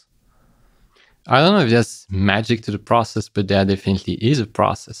process? I don't know if there's magic to the process, but there definitely is a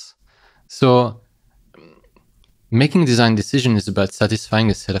process. So making design decisions is about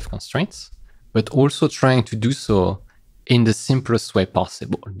satisfying a set of constraints, but also trying to do so in the simplest way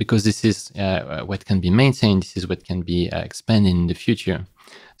possible, because this is what can be maintained, this is what can be expanded in the future.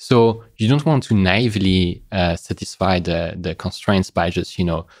 So you don't want to naively satisfy the constraints by just,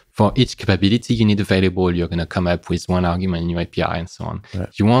 for each capability you need available, you're going to come up with one argument in your API and so on. Right.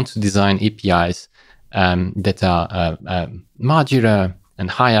 You want to design APIs that are modular and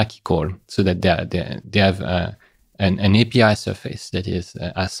hierarchical, so that they have an API surface that is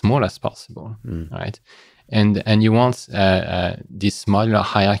as small as possible, right? And you want this modular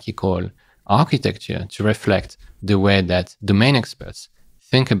hierarchical architecture to reflect the way that domain experts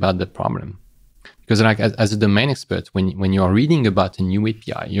think about the problem. Because like as a domain expert, when you're reading about a new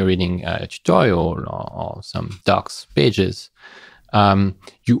API, you're reading a tutorial or some docs pages,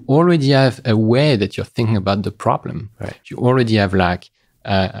 you already have a way that you're thinking about the problem. Right. You already have like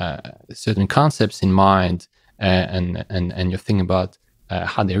certain concepts in mind, and you're thinking about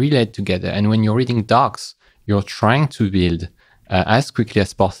how they relate together. And when you're reading docs, you're trying to build as quickly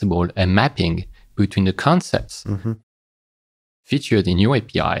as possible a mapping between the concepts featured in your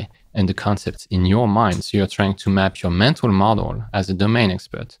API and the concepts in your mind. So you're trying to map your mental model as a domain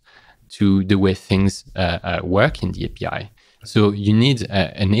expert to the way things work in the API. So you need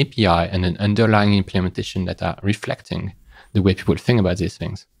an API and an underlying implementation that are reflecting the way people think about these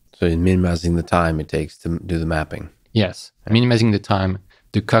things. So minimizing the time it takes to do the mapping. Yes, minimizing the time,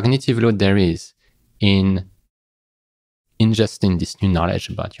 the cognitive load there is in ingesting this new knowledge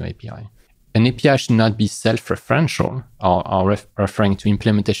about your API. An API should not be self-referential or referring to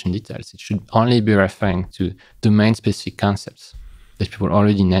implementation details. It should only be referring to domain-specific concepts that people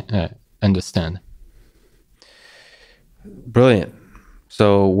already understand. Brilliant.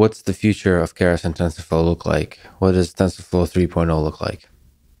 So what's the future of Keras and TensorFlow look like? What does TensorFlow 3.0 look like?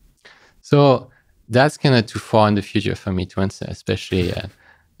 So that's kind of too far in the future for me to answer, especially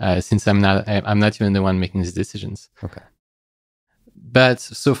since I'm not even the one making these decisions. Okay. But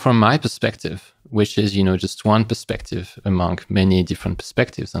so from my perspective, which is, just one perspective among many different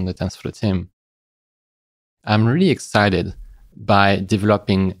perspectives on the TensorFlow team, I'm really excited by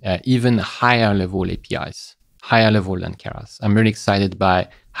developing even higher level APIs, higher level than Keras. I'm really excited by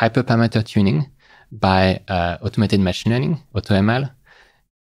hyperparameter tuning, by automated machine learning, AutoML.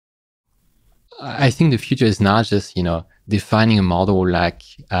 I think the future is not just, defining a model like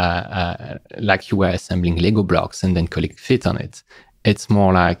you were assembling Lego blocks and then calling fit on it. It's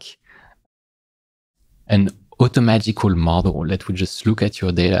more like an automagical model that would just look at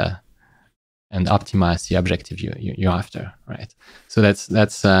your data and optimize the objective you're after, right? So that's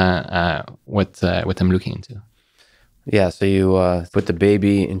what I'm looking into. Yeah, so you put the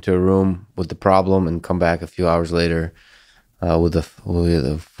baby into a room with the problem and come back a few hours later with a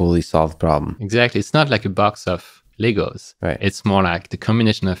fully solved problem. Exactly. It's not like a box of Legos. Right. It's more like the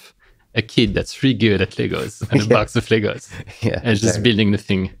combination of a kid that's really good at Legos and a box of Legos. Yeah, and just building the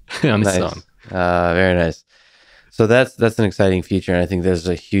thing on its own. Very nice. So that's an exciting feature, and I think there's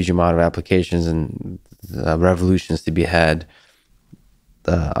a huge amount of applications and revolutions to be had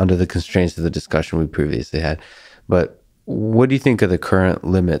under the constraints of the discussion we previously had. But what do you think are the current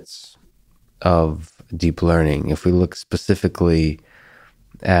limits of deep learning? If we look specifically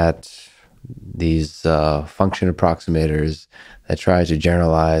at these function approximators that try to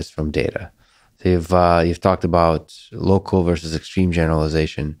generalize from data. So you've talked about local versus extreme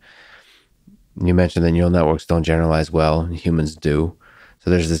generalization. You mentioned that neural networks don't generalize well, humans do. So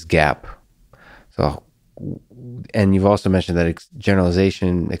there's this gap. So, and you've also mentioned that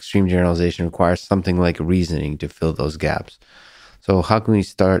extreme generalization requires something like reasoning to fill those gaps. So how can we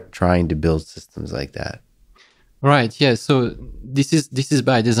start trying to build systems like that? Right. Yeah. So this is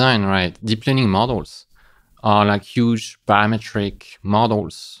by design, right? Deep learning models are like huge parametric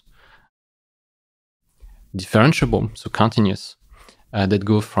models, differentiable, so continuous, that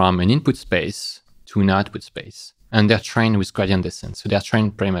go from an input space to an output space. And they're trained with gradient descent. So they're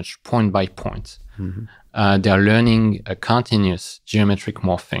trained pretty much point by point. They're learning a continuous geometric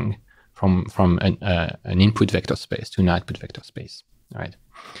morphing from an input vector space to an output vector space, right?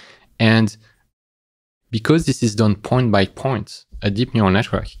 And because this is done point by point, a deep neural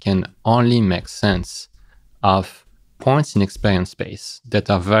network can only make sense of points in experience space that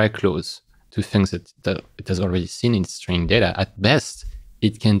are very close to things that it has already seen in its training data. At best,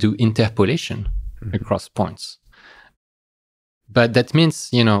 it can do interpolation across points. But that means,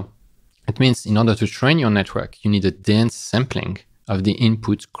 it means in order to train your network, you need a dense sampling of the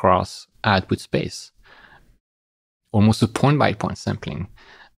input cross output space, almost a point by point sampling,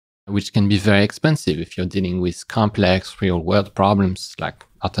 which can be very expensive if you're dealing with complex real world problems like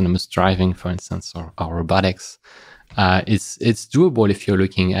autonomous driving, for instance, or robotics. It's doable if you're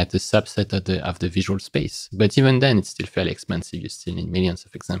looking at a subset of the visual space, but even then it's still fairly expensive. You still need millions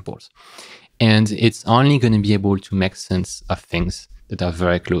of examples. And it's only going to be able to make sense of things that are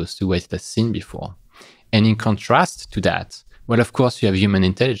very close to what it has seen before. And in contrast to that, well, of course, you have human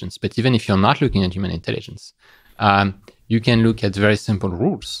intelligence, but even if you're not looking at human intelligence, you can look at very simple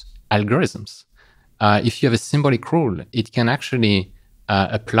rules, algorithms. if you have a symbolic rule, it can actually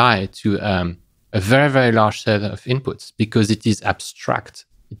apply to a very, very large set of inputs because it is abstract.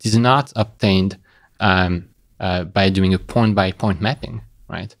 It is not obtained by doing a point-by-point mapping,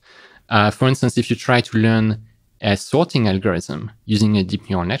 right? For instance, if you try to learn a sorting algorithm using a deep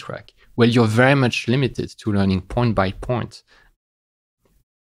neural network, well, you're very much limited to learning point-by-point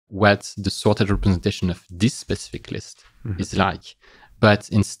what the sorted representation of this specific list is like. But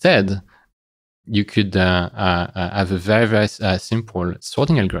instead, you could have a very, very simple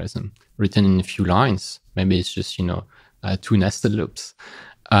sorting algorithm written in a few lines. Maybe it's just, two nested loops.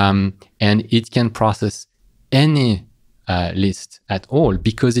 And it can process any list at all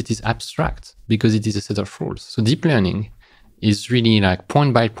because it is abstract, because it is a set of rules. So deep learning is really like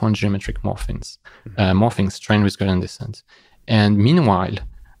point-by-point geometric morphings, trained with gradient descent. And meanwhile,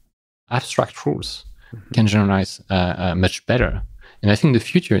 abstract rules can generalize much better. And I think the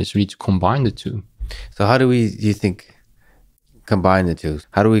future is really to combine the two. So how do you think, combine the two?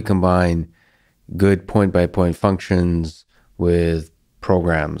 How do we combine good point-by-point functions with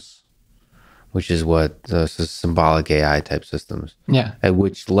programs, which is what the symbolic AI type systems? Yeah. At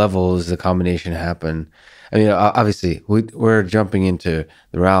which level does the combination happen? I mean, obviously, we're jumping into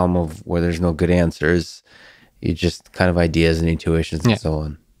the realm of where there's no good answers. You just kind of ideas and intuitions and so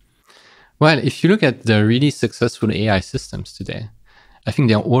on. Well, if you look at the really successful AI systems today, I think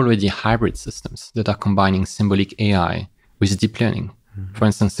they're already hybrid systems that are combining symbolic AI with deep learning. For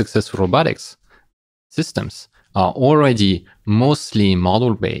instance, successful robotics systems are already mostly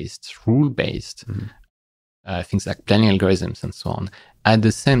model-based, rule-based, things like planning algorithms and so on. At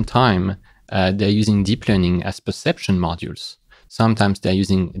the same time, they're using deep learning as perception modules. Sometimes they're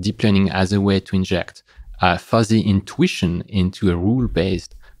using deep learning as a way to inject fuzzy intuition into a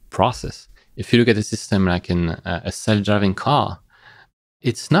rule-based process. If you look at a system like a self-driving car,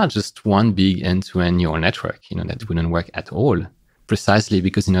 it's not just one big end-to-end neural network, that wouldn't work at all, precisely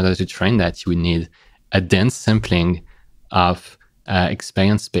because in order to train that, you would need a dense sampling of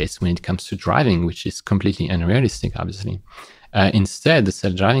experience space when it comes to driving, which is completely unrealistic, obviously. Instead, the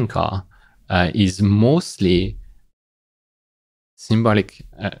self-driving car is mostly symbolic,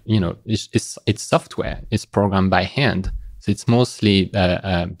 it's software, it's programmed by hand. So it's mostly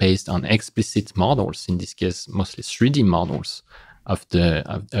based on explicit models, in this case, mostly 3D models of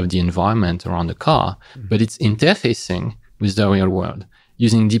the environment around the car, but it's interfacing with the real world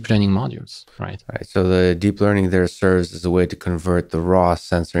using deep learning modules, right? Right. So the deep learning there serves as a way to convert the raw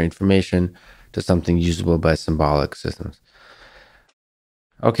sensory information to something usable by symbolic systems.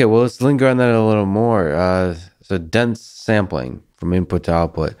 Okay, well, let's linger on that a little more. So dense sampling from input to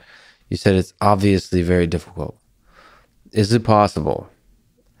output. You said it's obviously very difficult. Is it possible?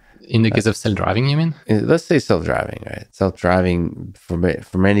 In the case of self-driving, you mean? Let's say self-driving, right? Self-driving for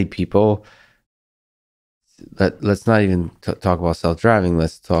many people. Let's not even talk about self-driving.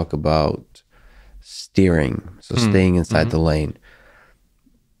 Let's talk about steering. So staying inside the lane.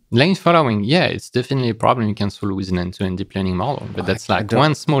 Lane following, yeah, it's definitely a problem you can solve with an end-to-end deep learning model, but that's like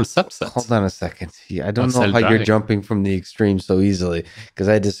one small subset. Hold on a second. I don't know how you're jumping from the extreme so easily, because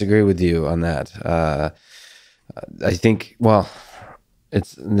I disagree with you on that. I think, well,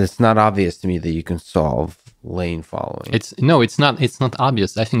 it's not obvious to me that you can solve lane following. It's not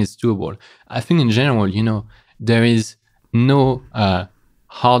obvious. I think it's doable. I think in general, there is no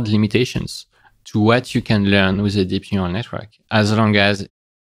hard limitations to what you can learn with a deep neural network, as long as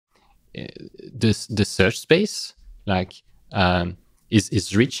the search space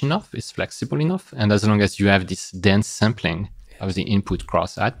is rich enough, is flexible enough, and as long as you have this dense sampling of the input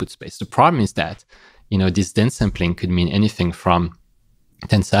cross output space. The problem is that this dense sampling could mean anything from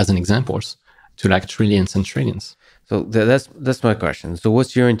 10,000 examples to like trillions and trillions. So that's my question. So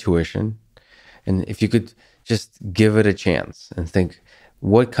what's your intuition? And if you could just give it a chance and think,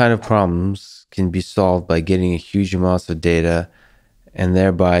 what kind of problems can be solved by getting a huge amounts of data and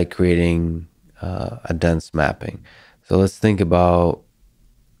thereby creating a dense mapping? So let's think about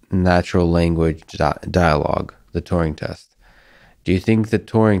natural language dialogue, the Turing test. Do you think the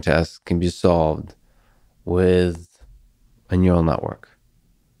Turing test can be solved with a neural network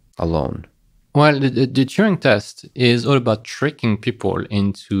alone? Well, the Turing test is all about tricking people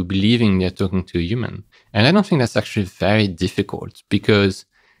into believing they're talking to a human. And I don't think that's actually very difficult, because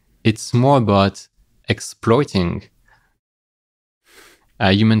it's more about exploiting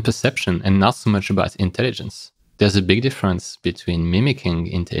human perception and not so much about intelligence. There's a big difference between mimicking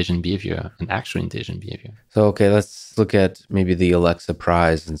intelligent behavior and actual intelligent behavior. So, okay, let's look at maybe the Alexa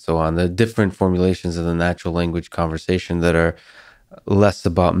Prize and so on, the different formulations of the natural language conversation that are less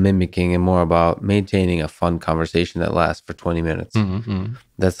about mimicking and more about maintaining a fun conversation that lasts for 20 minutes. Mm-hmm.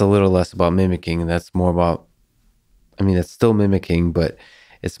 That's a little less about mimicking, and that's more about, I mean, it's still mimicking, but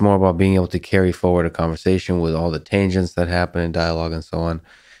it's more about being able to carry forward a conversation with all the tangents that happen in dialogue and so on.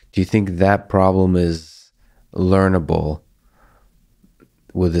 Do you think that problem is learnable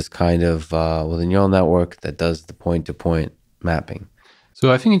with this kind of, with a neural network that does the point-to-point mapping?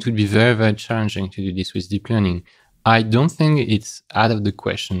 So I think it would be very, very challenging to do this with deep learning. I don't think it's out of the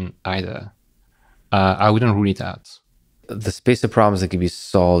question either. I wouldn't rule it out. The space of problems that can be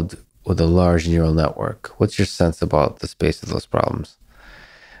solved with a large neural network, what's your sense about the space of those problems?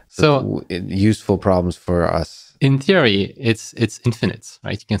 So useful problems for us. In theory, it's infinite,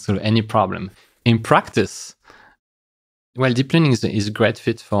 right? You can solve any problem. In practice, well, deep learning is a great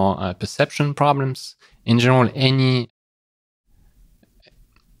fit for perception problems. In general,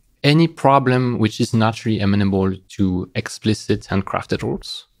 any problem which is naturally amenable to explicit handcrafted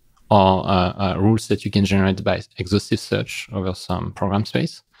rules or rules that you can generate by exhaustive search over some program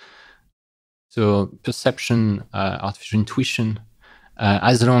space. So perception, artificial intuition,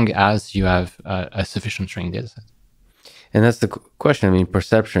 as long as you have a sufficient training data set. And that's the question. I mean,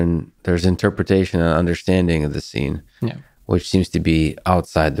 perception, there's interpretation and understanding of the scene, which seems to be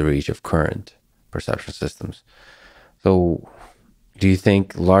outside the reach of current perception systems. So do you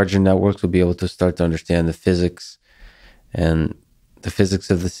think larger networks will be able to start to understand the physics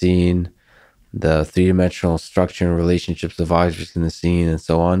of the scene, the three-dimensional structure and relationships of objects in the scene and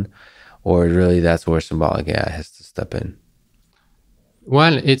so on? Or really that's where symbolic AI has to step in?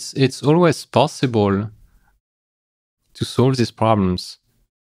 Well, it's always possible to solve these problems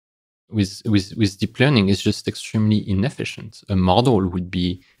with deep learning. It's just extremely inefficient. A model would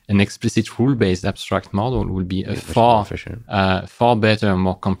be an explicit rule-based abstract model would be a far better,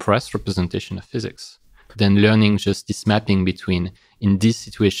 more compressed representation of physics than learning just this mapping between, in this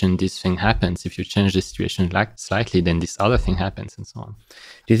situation, this thing happens. If you change the situation slightly, then this other thing happens, and so on.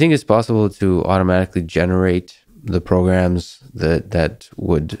 Do you think it's possible to automatically generate the programs that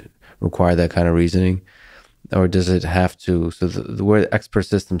would require that kind of reasoning? Or does it have to, so where expert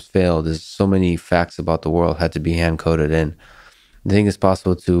systems failed is so many facts about the world had to be hand-coded in. Do you think it's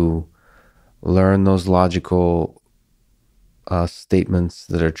possible to learn those logical statements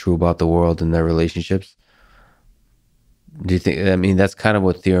that are true about the world and their relationships? Do you think, I mean, that's kind of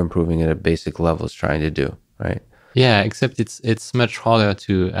what theorem proving at a basic level is trying to do, right? Yeah, except it's much harder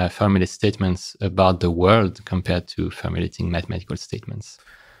to formulate statements about the world compared to formulating mathematical statements.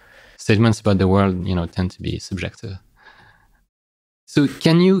 Statements about the world, tend to be subjective. So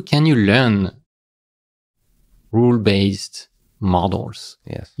can you learn rule-based models?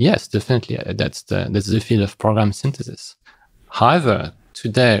 Yes, definitely. That's the field of program synthesis. However,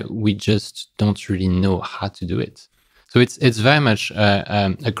 today we just don't really know how to do it. So it's very much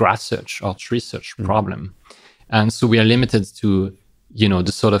a graph search or tree search problem. And so we are limited to,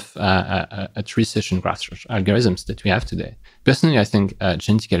 the sort of a tree search and graph search algorithms that we have today. Personally, I think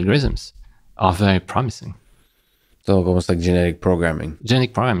genetic algorithms are very promising. So almost like genetic programming.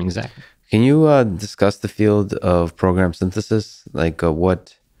 Genetic programming, exactly. Can you discuss the field of program synthesis? Like how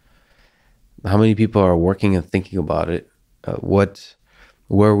many people are working and thinking about it?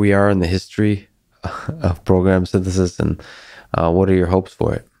 Where we are in the history of program synthesis, and what are your hopes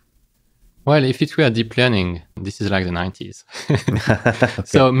for it? Well, if it were deep learning, this is like the 90s. Okay.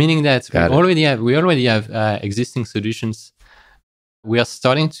 So meaning that we already have existing solutions. We are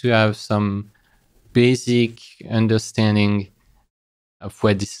starting to have some basic understanding of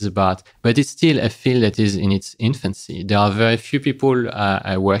what this is about, but it's still a field that is in its infancy. There are very few people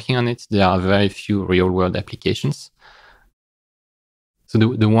working on it. There are very few real-world applications. So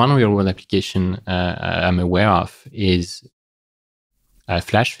the one real-world application I'm aware of is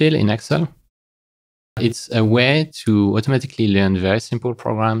flash fill in Excel. It's a way to automatically learn very simple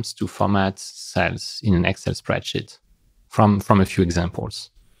programs to format cells in an Excel spreadsheet from a few examples.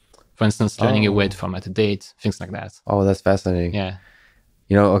 For instance, learning a way to format a date, things like that. Oh, that's fascinating. Yeah.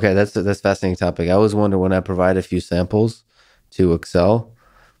 Okay, that's a fascinating topic. I always wonder when I provide a few samples to Excel,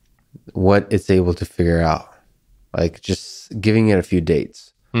 what it's able to figure out. Like just giving it a few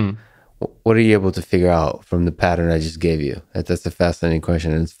dates. What are you able to figure out from the pattern I just gave you? That's a fascinating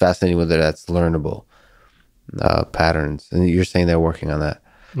question. And it's fascinating whether that's learnable patterns. And you're saying they're working on that.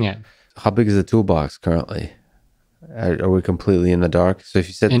 Yeah. How big is the toolbox currently? Are we completely in the dark? So if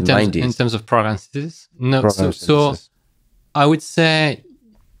you said the 90s. In terms of program synthesis? No. So I would say,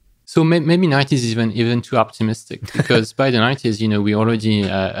 so maybe 90s is even too optimistic, because by the 90s, we already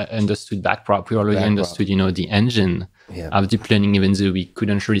understood backprop. We already understood, the engine of deep learning, even though we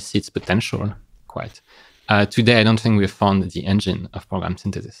couldn't really see its potential quite. Today, I don't think we've found the engine of program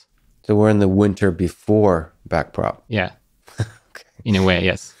synthesis. So we're in the winter before backprop. Yeah, in a way,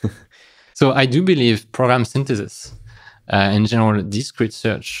 yes. So I do believe program synthesis, in general, discrete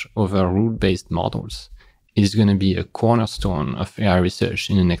search over rule-based models is going to be a cornerstone of AI research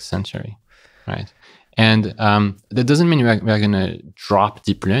in the next century, right? And that doesn't mean we're going to drop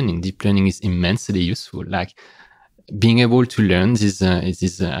deep learning. Deep learning is immensely useful. Like being able to learn these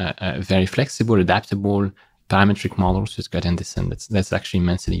very flexible, adaptable parametric models with gradient descent. That's actually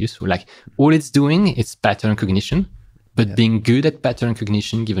immensely useful. Like all it's doing is pattern recognition, but being good at pattern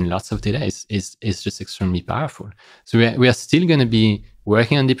recognition, given lots of data, is just extremely powerful. So we are still going to be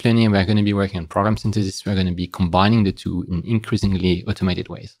working on deep learning. We're going to be working on program synthesis. We're going to be combining the two in increasingly automated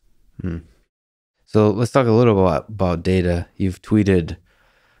ways. So let's talk a little about data. You've tweeted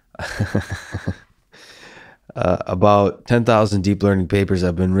about 10,000 deep learning papers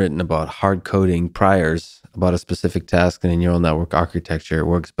have been written about hard coding priors about a specific task in a neural network architecture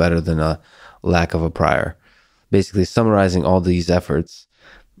works better than a lack of a prior. Basically summarizing all these efforts,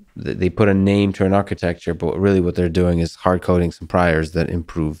 they put a name to an architecture, but really what they're doing is hard coding some priors that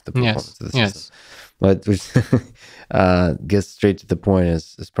improve the performance of the system. But which gets straight to the point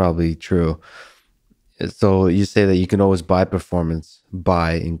is probably true. So you say that you can always buy performance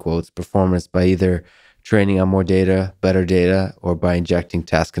by either training on more data, better data, or by injecting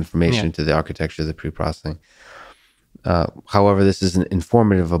task information to the architecture of the pre-processing. However, this isn't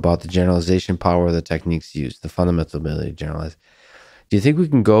informative about the generalization power of the techniques used, the fundamental ability to generalize. Do you think we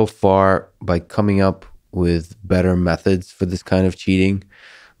can go far by coming up with better methods for this kind of cheating,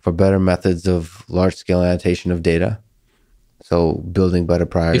 for better methods of large-scale annotation of data? So building better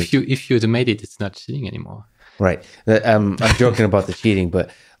priors. If you automate it, it's not cheating anymore. Right. I'm joking about the cheating,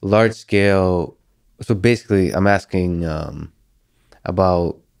 but large-scale. So basically, I'm asking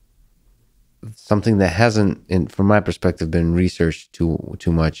about something that hasn't, from my perspective, been researched too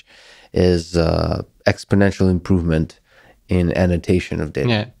much, is exponential improvement in annotation of data.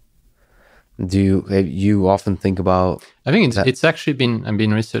 Yeah. Do you often think about? I think it's actually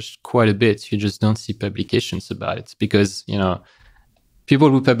been researched quite a bit. You just don't see publications about it because people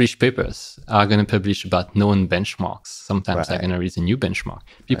who publish papers are going to publish about known benchmarks. Sometimes they're going to raise a new benchmark.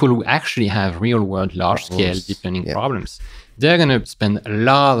 People who actually have real-world, large-scale deep learning problems, they're going to spend a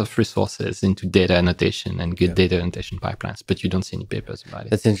lot of resources into data annotation and good data annotation pipelines, but you don't see any papers about it.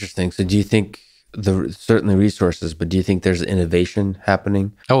 That's interesting. So do you think certainly resources, but do you think there's innovation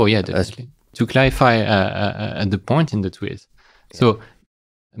happening? Oh, yeah, definitely. To clarify the point in the tweet. So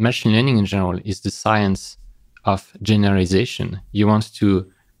machine learning in general is the science of generalization. You want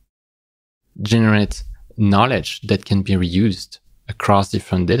to generate knowledge that can be reused across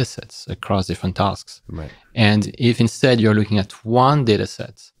different data sets, across different tasks. Right. And if instead you're looking at one data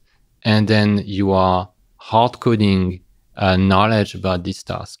set and then you are hard coding knowledge about this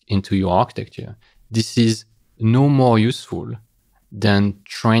task into your architecture, this is no more useful than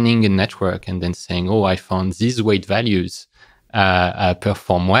training a network and then saying, oh, I found these weight values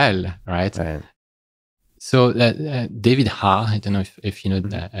perform well, right? So David Ha, I don't know if you know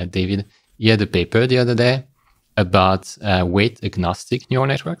David, he had a paper the other day about weight agnostic neural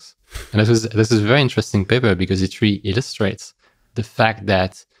networks. And this is a very interesting paper because it really illustrates the fact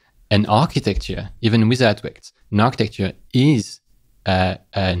that an architecture, even without weights, an architecture is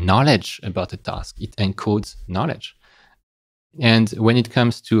knowledge about a task. It encodes knowledge. And when it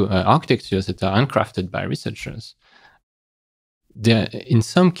comes to architectures that are uncrafted by researchers, in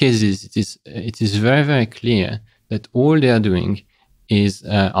some cases, it is very, very clear that all they are doing is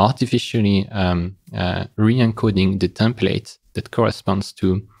artificially re-encoding the template that corresponds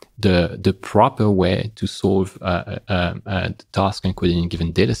to the proper way to solve the task encoded in a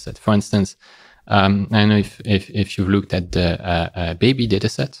given data set. For instance, I don't know if you've looked at the baby data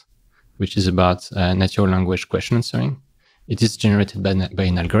set, which is about natural language question answering. It is generated by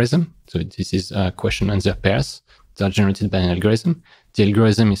an algorithm. So this is question answer pairs that are generated by an algorithm. The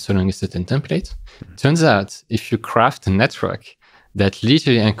algorithm is following a certain template. Turns out, if you craft a network that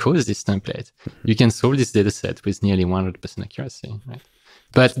literally encodes this template, you can solve this data set with nearly 100% accuracy, right?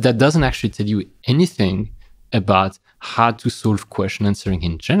 But that doesn't actually tell you anything about how to solve question answering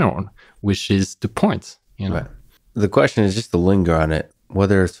in general, which is the point. Right. The question is just to linger on it,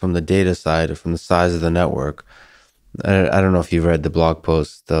 whether it's from the data side or from the size of the network. I don't know if you've read the blog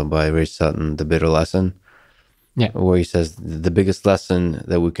post by Rich Sutton, The Bitter Lesson, where he says the biggest lesson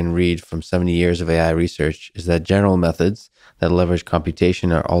that we can read from 70 years of AI research is that general methods that leverage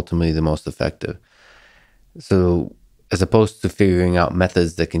computation are ultimately the most effective. So as opposed to figuring out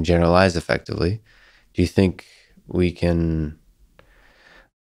methods that can generalize effectively, do you think we can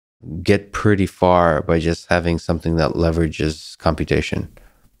get pretty far by just having something that leverages computation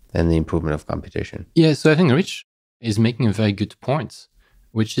and the improvement of computation. Yeah, so I think Rich is making a very good point,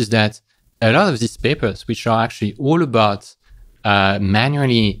 which is that a lot of these papers, which are actually all about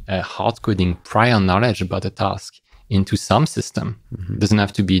manually hard coding prior knowledge about a task into some system, doesn't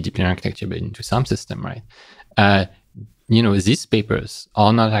have to be deep learning architecture, but into some system, right? These papers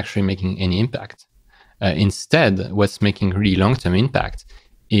are not actually making any impact. Instead, what's making really long-term impact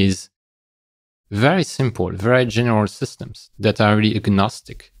is very simple, very general systems that are really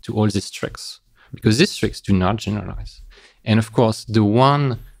agnostic to all these tricks, because these tricks do not generalize. And of course, the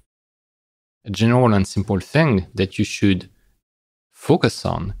one general and simple thing that you should focus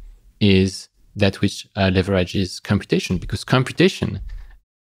on is that which leverages computation, because computation,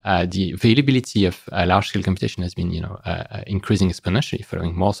 the availability of large-scale computation has been, increasing exponentially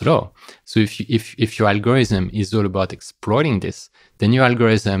following Moore's law. So if your algorithm is all about exploiting this, then your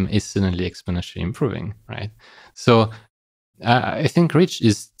algorithm is suddenly exponentially improving, right? So I think Rich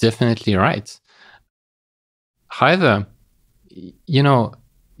is definitely right. However,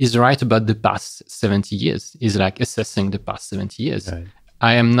 he's right about the past 70 years. He's like assessing the past 70 years. Right.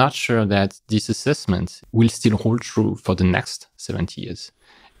 I am not sure that this assessment will still hold true for the next 70 years.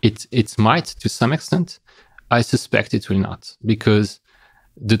 It might to some extent. I suspect it will not, because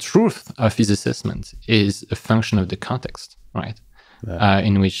the truth of his assessment is a function of the context, right? Yeah.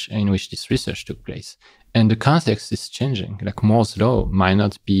 In which this research took place. And the context is changing. Like Moore's law might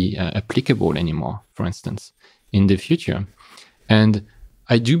not be applicable anymore, for instance, in the future. And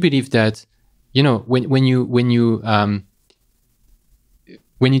I do believe that, when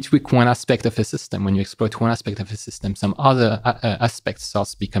you tweak one aspect of a system, when you exploit one aspect of a system, some other aspect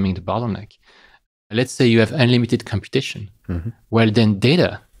starts becoming the bottleneck. Let's say you have unlimited computation. Well, then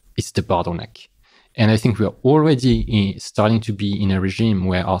data is the bottleneck. And I think we are already starting to be in a regime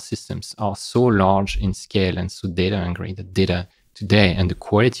where our systems are so large in scale and so data hungry that data today and the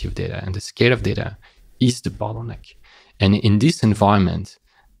quality of data and the scale of data is the bottleneck. And in this environment,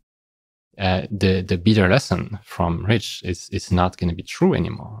 the bitter lesson from Rich is not going to be true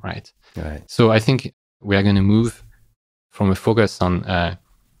anymore, right? Right. So I think we are going to move from a focus on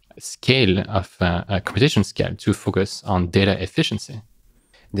scale of computation scale to focus on data efficiency.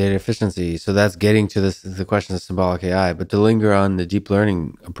 Data efficiency. So that's getting to the question of symbolic AI. But to linger on the deep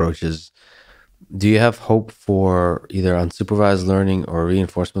learning approaches, do you have hope for either unsupervised learning or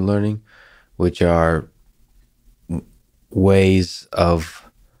reinforcement learning, which are ways of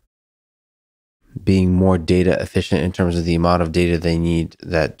being more data efficient in terms of the amount of data they need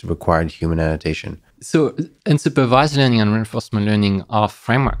that required human annotation? So unsupervised learning and reinforcement learning are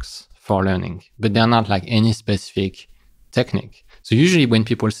frameworks for learning, but they're not like any specific technique. So usually when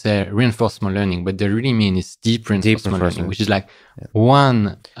people say reinforcement learning, what they really mean is deep reinforcement learning, which is like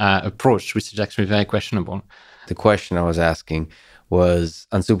one approach, which is actually very questionable. The question I was asking was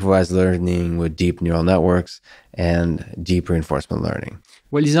unsupervised learning with deep neural networks and deep reinforcement learning.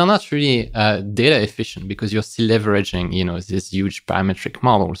 Well, these are not really data efficient, because you're still leveraging, these huge parametric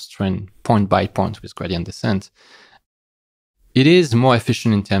models trained point by point with gradient descent. It is more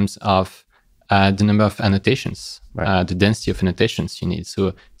efficient in terms of the number of annotations, right. The density of annotations you need.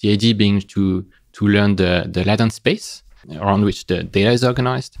 So the idea being to learn the latent space around which the data is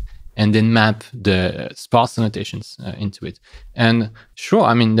organized, and then map the sparse annotations into it. And sure,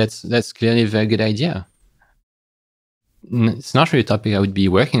 I mean, that's clearly a very good idea. It's not really a topic I would be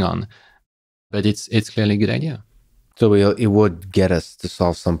working on, but it's clearly a good idea. So it would get us to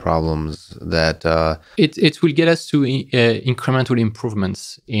solve some problems that... It will get us to incremental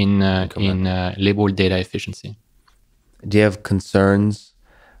improvements in labeled data efficiency. Do you have concerns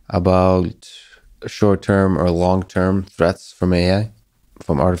about short-term or long-term threats from AI,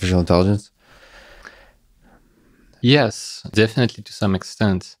 from artificial intelligence? Yes, definitely to some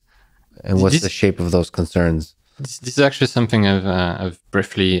extent. And what's the shape of those concerns? This is actually something I've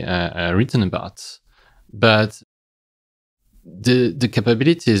briefly written about. But the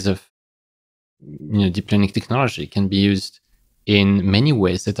capabilities of deep learning technology can be used in many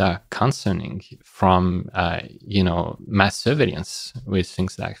ways that are concerning, from mass surveillance with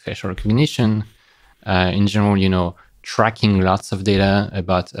things like facial recognition, in general, tracking lots of data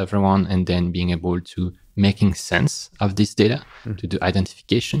about everyone and then being able to making sense of this data, to do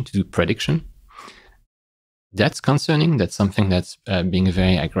identification, to do prediction. That's concerning. That's something that's being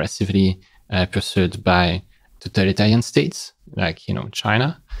very aggressively pursued by totalitarian states like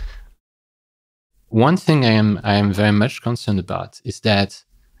China. One thing I am very much concerned about is that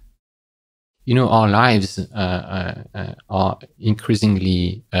our lives are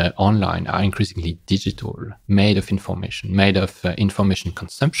increasingly online, are increasingly digital, made of information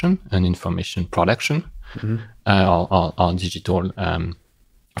consumption and information production, or digital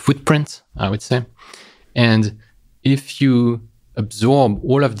footprint, I would say. And if you absorb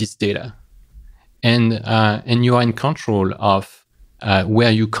all of this data and you are in control of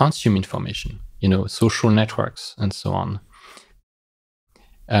where you consume information, social networks and so on,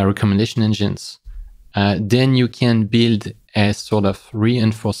 recommendation engines, then you can build a sort of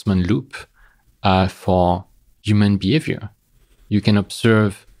reinforcement loop for human behavior. You can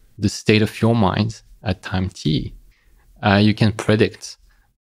observe the state of your mind at time t. You can predict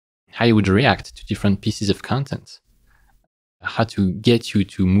how you would react to different pieces of content, how to get you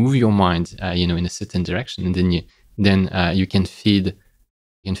to move your mind, in a certain direction, and then you can feed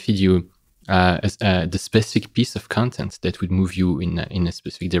you the specific piece of content that would move you in a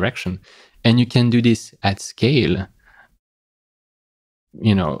specific direction. And you can do this at scale,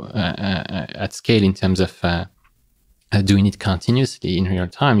 at scale in terms of doing it continuously in real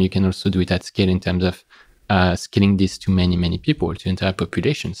time. You can also do it at scale in terms of scaling this to many, many people, to entire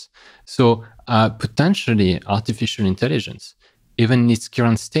populations. So potentially artificial intelligence, even in its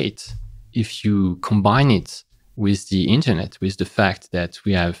current state, if you combine it with the internet, with the fact that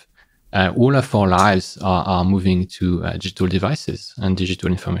we have all of our lives are moving to digital devices and digital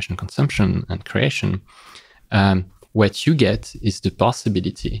information consumption and creation, what you get is the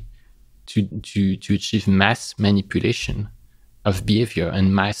possibility to achieve mass manipulation of behavior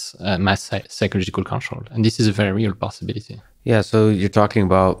and mass psychological control. And this is a very real possibility. Yeah, so you're talking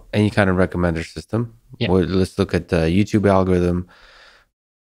about any kind of recommender system. Yeah. Or let's look at the YouTube algorithm,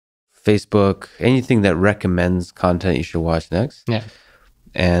 Facebook, anything that recommends content you should watch next. Yeah.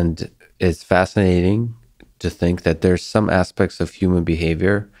 And it's fascinating to think that there's some aspects of human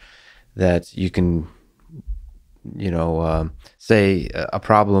behavior that you can, say a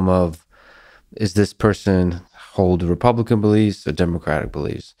problem of, is this person hold Republican beliefs or Democratic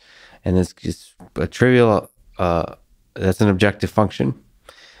beliefs? And it's just a trivial, that's an objective function.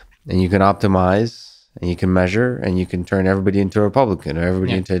 And you can optimize and you can measure and you can turn everybody into a Republican or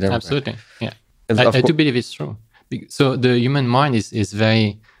everybody into a Democrat. Absolutely. Yeah. I do believe it's true. So the human mind is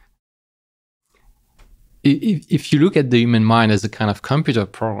very... If you look at the human mind as a kind of computer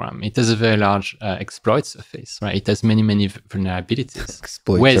program, it has a very large exploit surface, right? It has many, many vulnerabilities.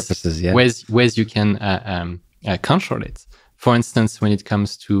 Surfaces, yeah. Ways you can control it. For instance, when it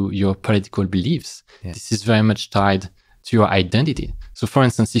comes to your political beliefs, this is very much tied to your identity. So for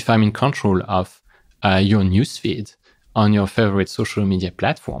instance, if I'm in control of your newsfeed on your favorite social media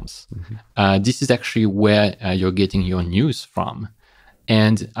platforms, this is actually where you're getting your news from.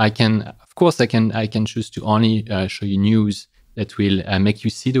 And I can choose to only show you news that will make you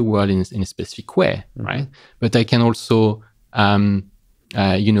see the world in a specific way, right? But I can also,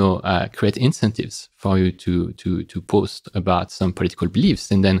 create incentives for you to post about some political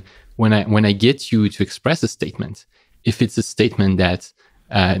beliefs. And then when I get you to express a statement, if it's a statement that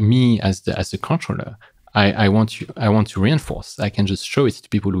me as the controller, I want to reinforce, I can just show it to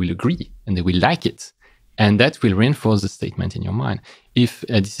people who will agree and they will like it. And that will reinforce the statement in your mind. If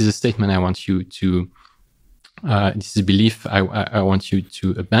this is a statement I want you to, this is a belief I want you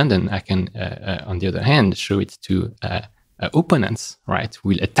to abandon, I can, on the other hand, show it to opponents, right, who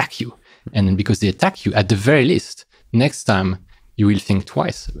will attack you. And then because they attack you, at the very least, next time you will think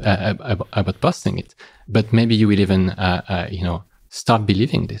twice about posting it. But maybe you will even, start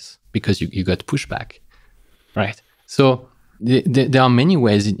believing this because you got pushback, right? So there are many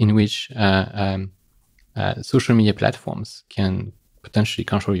ways in which social media platforms can potentially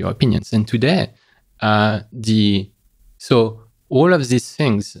control your opinions. And today, so all of these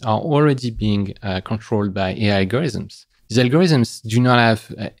things are already being controlled by AI algorithms. These algorithms do not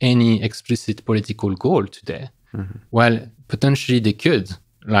have any explicit political goal today. Well, potentially they could,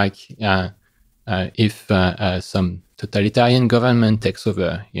 like if some totalitarian government takes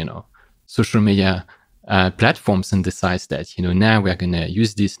over, social media platforms and decides that, now we're going to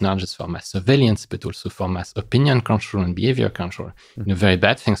use this not just for mass surveillance, but also for mass opinion control and behavior control. Very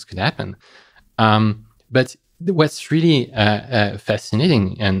bad things could happen. But what's really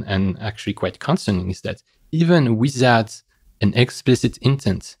fascinating and actually quite concerning is that even without an explicit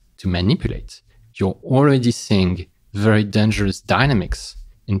intent to manipulate, you're already seeing very dangerous dynamics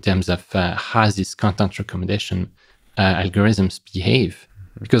in terms of how these content recommendation algorithms behave.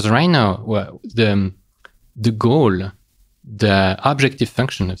 Because right now, the goal, the objective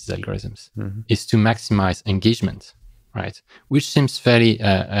function of these algorithms is to maximize engagement, right? Which seems fairly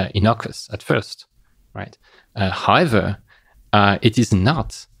innocuous at first, right? However, it is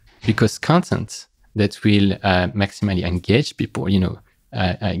not because content that will maximally engage people,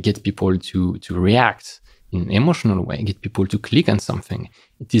 get people to react in an emotional way, get people to click on something,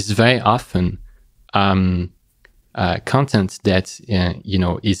 it is very often content that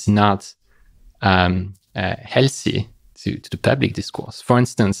is not healthy to the public discourse. For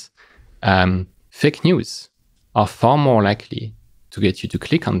instance, fake news are far more likely to get you to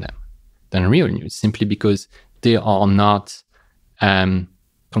click on them than real news, simply because they are not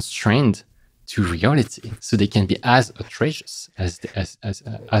constrained to reality, so they can be as outrageous, as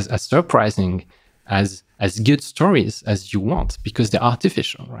surprising, as good stories as you want, because they're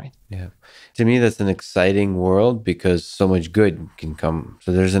artificial, right? Yeah. To me, that's an exciting world because so much good can come.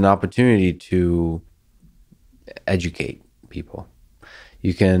 So there's an opportunity to educate people.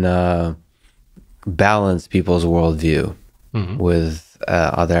 You can balance people's worldview with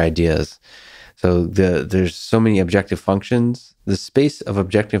other ideas. So there's so many objective functions. The space of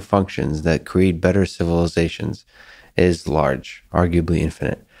objective functions that create better civilizations is large, arguably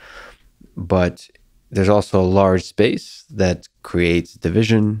infinite. But there's also a large space that creates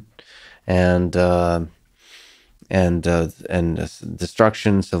division and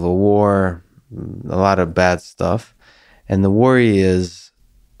destruction, civil war, a lot of bad stuff. And the worry is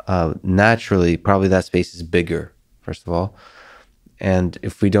naturally, probably that space is bigger, first of all. And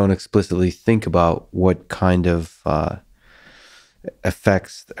if we don't explicitly think about what kind of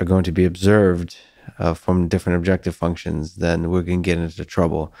effects are going to be observed from different objective functions, then we're going to get into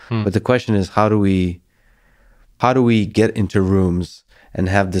trouble. But the question is, how do we get into rooms and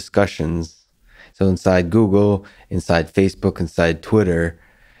have discussions? So inside Google, inside Facebook, inside Twitter,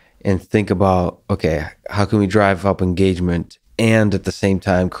 and think about, okay, how can we drive up engagement and at the same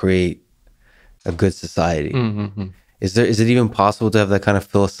time create a good society? Is it even possible to have that kind of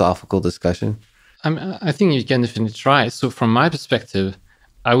philosophical discussion? I think you can definitely try. So from my perspective,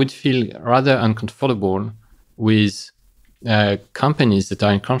 I would feel rather uncomfortable with companies that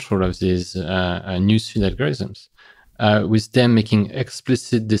are in control of these newsfeed algorithms, with them making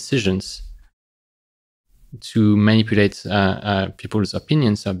explicit decisions to manipulate people's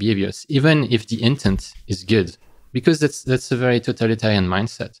opinions or behaviors, even if the intent is good, because that's a very totalitarian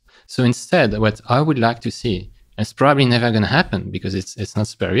mindset. So instead, what I would like to see, and it's probably never going to happen because it's not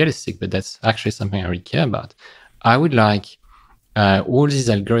super realistic, but that's actually something I really care about. I would like all these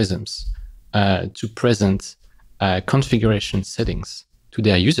algorithms to present configuration settings to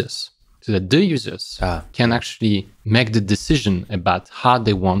their users, so that the users can actually make the decision about how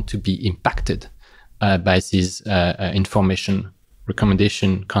they want to be impacted by these content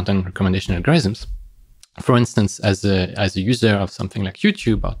recommendation algorithms. For instance, as a user of something like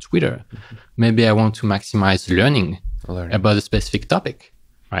YouTube or Twitter, maybe I want to maximize learning about a specific topic,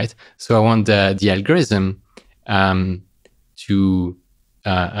 right? So I want the algorithm to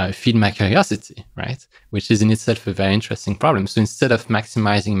feed my curiosity, right? Which is in itself a very interesting problem. So instead of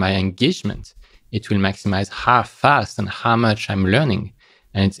maximizing my engagement, it will maximize how fast and how much I'm learning.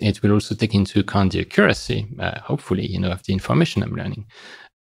 And it will also take into account the accuracy, hopefully, of the information I'm learning.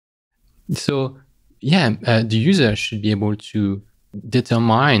 So the user should be able to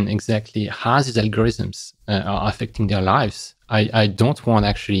determine exactly how these algorithms are affecting their lives. I don't want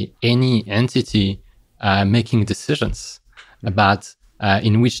actually any entity making decisions about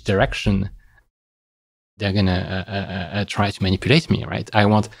in which direction they're gonna try to manipulate me, right? I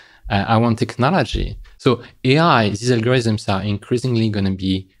want technology. So AI, these algorithms are increasingly going to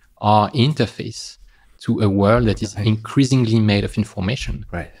be our interface to a world that is increasingly made of information.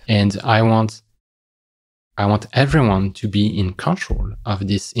 Right. And I want everyone to be in control of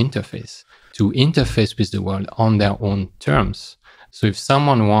this interface, to interface with the world on their own terms. So if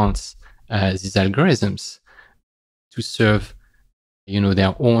someone wants these algorithms to serve,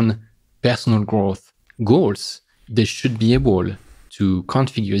 their own personal growth goals, they should be able to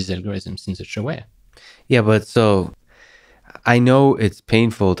configure these algorithms in such a way. Yeah, but so I know it's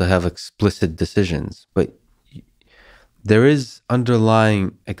painful to have explicit decisions, but there is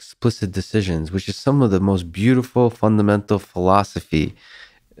underlying explicit decisions, which is some of the most beautiful fundamental philosophy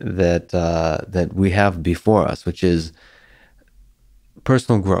that we have before us, which is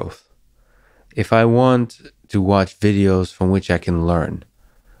personal growth. If I want to watch videos from which I can learn,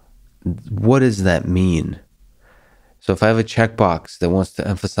 what does that mean? So if I have a checkbox that wants to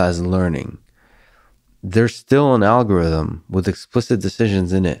emphasize learning, there's still an algorithm with explicit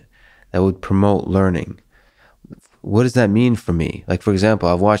decisions in it that would promote learning. What does that mean for me? Like, for example,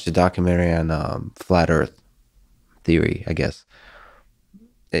 I've watched a documentary on flat earth theory, I guess.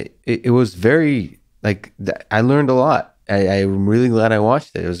 It was very, I learned a lot. I'm really glad I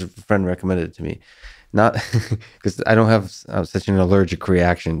watched it. It was a friend recommended it to me. Not because I don't have such an allergic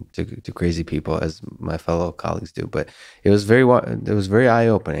reaction to crazy people as my fellow colleagues do, but it was very eye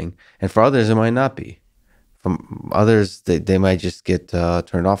opening, and for others it might not be. From others, they might just get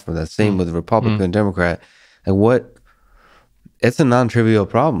turned off from that. Same with Republican and Democrat. And what it's a non-trivial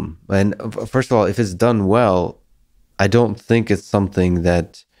problem. And first of all, if it's done well, I don't think it's something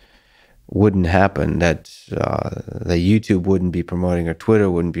that wouldn't happen, that that YouTube wouldn't be promoting or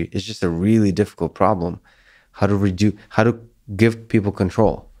Twitter wouldn't be. It's just a really difficult problem. How to give people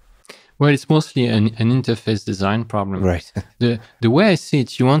control. Well, it's mostly an interface design problem. Right. The way I see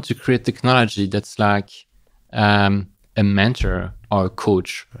it, you want to create technology that's like a mentor or a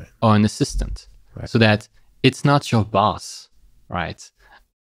coach or an assistant, so that it's not your boss, right?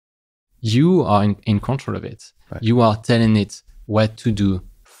 You are in control of it. Right. You are telling it what to do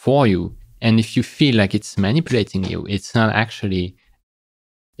for you. And if you feel like it's manipulating you, it's not actually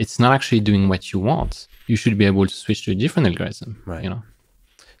doing what you want. You should be able to switch to a different algorithm, right? You know.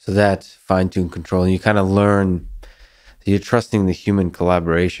 So that fine-tuned control, and you kind of learn that you're trusting the human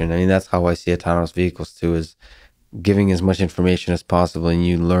collaboration. I mean, that's how I see autonomous vehicles too, is giving as much information as possible, and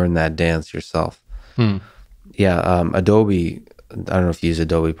you learn that dance yourself. Yeah, Adobe, I don't know if you use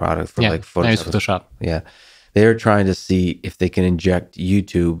Adobe product for like Photoshop. I use Photoshop. Yeah. They're trying to see if they can inject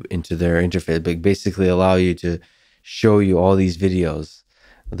YouTube into their interface, but basically allow you to show you all these videos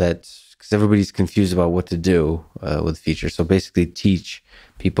that, because everybody's confused about what to do with features. So basically teach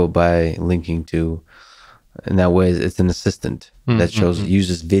people by linking to, in that way, it's an assistant that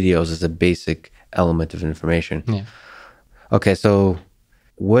uses videos as a basic element of information. Yeah. Okay, so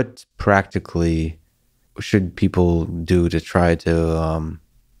what practically should people do to try to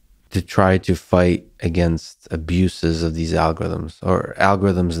fight against abuses of these algorithms or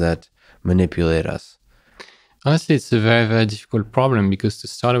algorithms that manipulate us? Honestly, it's a very, very difficult problem because to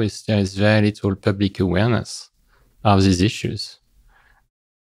start with, there is very little public awareness of these issues.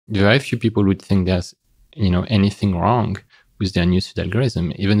 Very few people would think there's, anything wrong with their newsfeed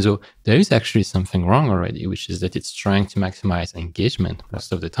algorithm, even though there is actually something wrong already, which is that it's trying to maximize engagement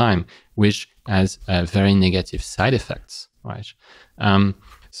most of the time, which has very negative side effects, right?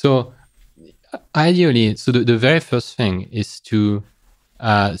 So ideally, the very first thing is to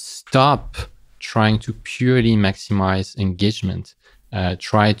stop trying to purely maximize engagement,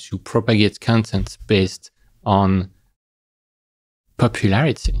 try to propagate content based on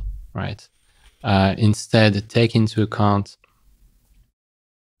popularity, right? Instead, take into account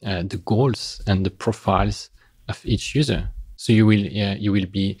the goals and the profiles of each user. So you will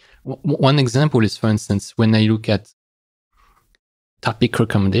be, one example is, for instance, when I look at topic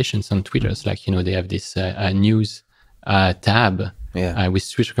recommendations on Twitter, it's like, they have this news tab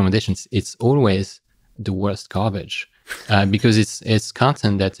with Twitter recommendations. It's always the worst garbage because it's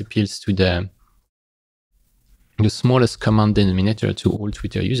content that appeals to the smallest common denominator to all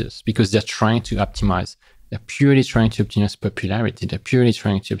Twitter users, because they're trying to optimize. They're purely trying to optimize popularity. They're purely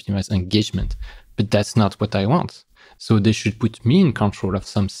trying to optimize engagement. But that's not what I want. So they should put me in control of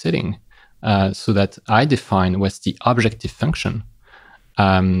some setting so that I define what's the objective function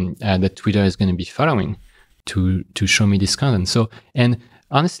that Twitter is going to be following to show me this content. So, and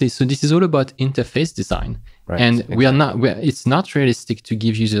honestly, so this is all about interface design. Right, and exactly. It's not realistic to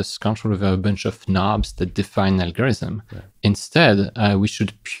give users control over a bunch of knobs that define an algorithm. Yeah. Instead, we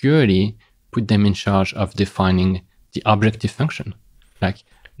should purely put them in charge of defining the objective function. Like,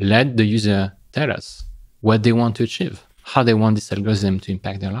 let the user tell us what they want to achieve, how they want this algorithm to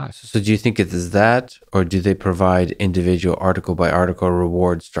impact their lives. So do you think it is that, or do they provide individual article by article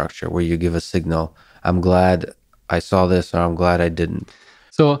reward structure where you give a signal, I'm glad I saw this, or I'm glad I didn't?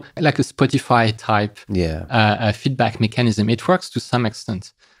 So like a Spotify type feedback mechanism, it works to some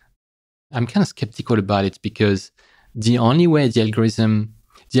extent. I'm kind of skeptical about it because the only way the algorithm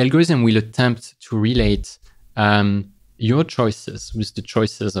will attempt to relate your choices with the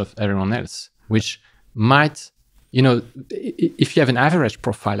choices of everyone else, which might, if you have an average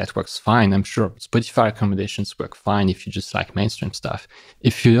profile, that works fine. I'm sure Spotify recommendations work fine if you just like mainstream stuff.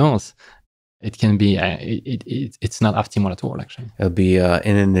 If you don't, it can be, it's not optimal at all, actually. It'll be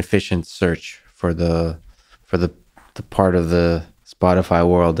an inefficient search for the part of the Spotify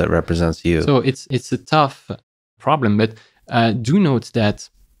world that represents you. So it's a tough problem, but do note that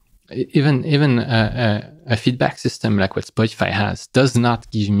even a feedback system like what Spotify has does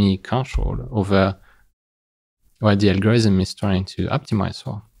not give me control over what the algorithm is trying to optimize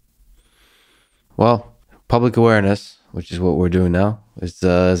for. Well, public awareness, which is what we're doing now, is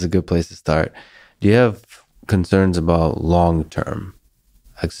a good place to start. Do you have concerns about long-term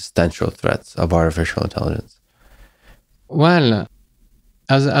existential threats of artificial intelligence? Well,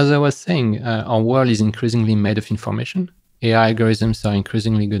 as I was saying, our world is increasingly made of information. AI algorithms are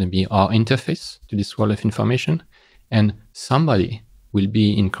increasingly going to be our interface to this world of information, and somebody will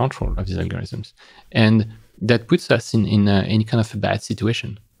be in control of these algorithms, and that puts us in any kind of a bad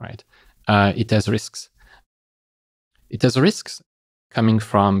situation, right? It has risks. It has risks coming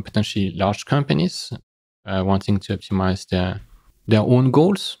from potentially large companies wanting to optimize their own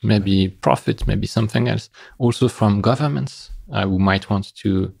goals, maybe profit, maybe something else. Also from governments who might want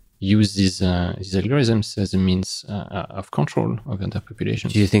to use these algorithms as a means of control of their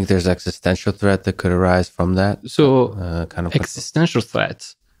populations. Do you think there's existential threat that could arise from that? So existential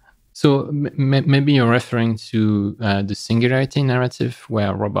threats. So maybe you're referring to the singularity narrative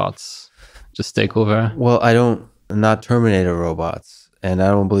where robots just take over. Well, not Terminator robots, and I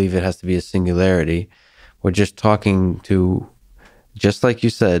don't believe it has to be a singularity. We're just talking to, just like you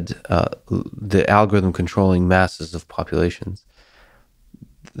said, the algorithm controlling masses of populations.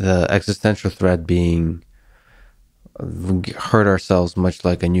 The existential threat being hurt ourselves much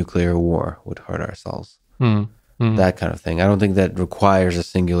like a nuclear war would hurt ourselves. That kind of thing. I don't think that requires a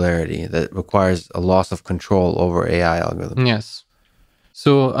singularity. That requires a loss of control over AI algorithms. Yes.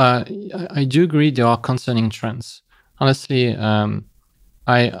 So I do agree there are concerning trends. Honestly,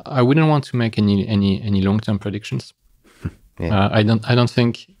 I wouldn't want to make any long-term predictions. Yeah. I don't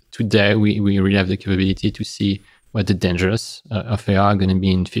think today we really have the capability to see what the dangers of AI are going to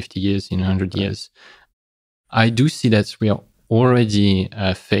be in 50 years, in 100 years. I do see that we are already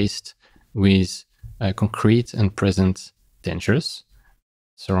faced with concrete and present dangers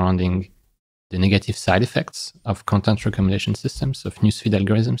surrounding the negative side effects of content recommendation systems, of newsfeed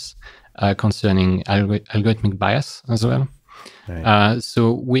algorithms, concerning algorithmic bias as well. Right.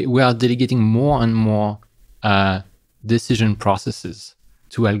 So we are delegating more and more decision processes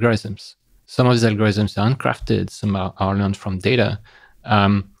to algorithms. Some of these algorithms are uncrafted, some are learned from data,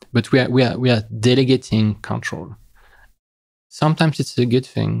 but we are delegating control. Sometimes it's a good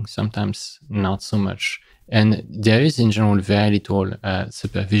thing, sometimes not so much. And there is, in general, very little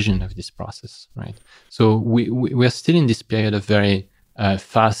supervision of this process, right? So we are still in this period of very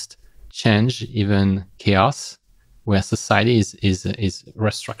fast change, even chaos, where society is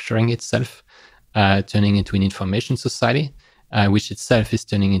restructuring itself, turning into an information society, which itself is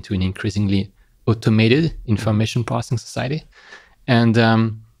turning into an increasingly automated information processing society. And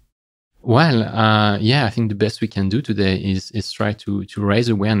I think the best we can do today is try to raise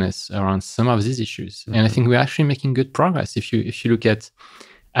awareness around some of these issues. And I think we're actually making good progress. If you look at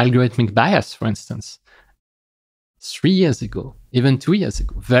algorithmic bias, for instance, 3 years ago, even 2 years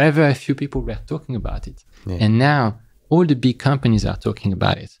ago, very, very few people were talking about it. Yeah. And now all the big companies are talking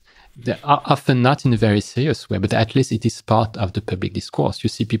about it. They are often not in a very serious way, but at least it is part of the public discourse. You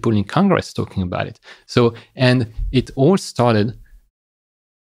see people in Congress talking about it. So, and it all started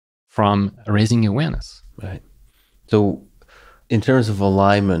from raising awareness. Right. So in terms of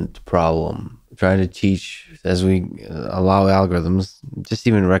alignment problem, trying to teach as we allow algorithms, just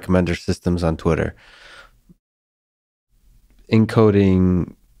even recommender systems on Twitter,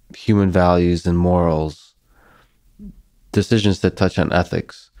 encoding human values and morals, decisions that touch on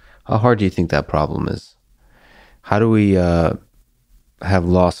ethics. How hard do you think that problem is? How do we have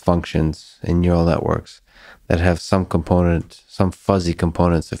loss functions in neural networks that have some fuzzy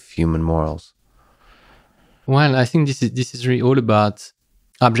components of human morals? Well, I think this is really all about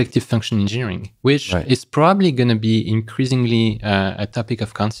objective function engineering, which is probably going to be increasingly a topic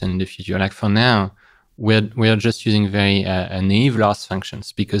of concern in the future. Like for now, we're just using very naive loss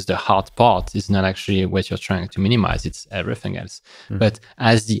functions because the hard part is not actually what you're trying to minimize, it's everything else. But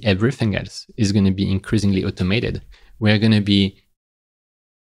as the everything else is going to be increasingly automated, we're going to be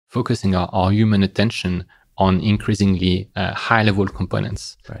focusing our human attention on increasingly high-level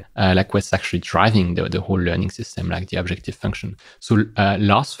components, like what's actually driving the whole learning system, like the objective function. So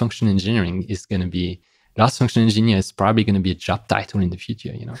loss function engineering is going to be, loss function engineer is probably going to be a job title in the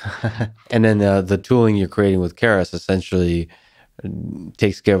future, you know. And then the tooling you're creating with Keras essentially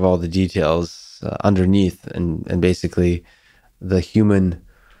takes care of all the details underneath, and basically the human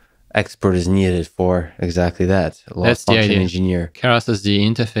expert is needed for exactly that. That's the idea. Engineer. Keras is the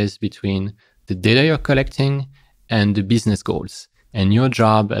interface between the data you're collecting and the business goals. And your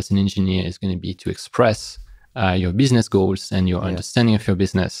job as an engineer is going to be to express your business goals and your understanding of your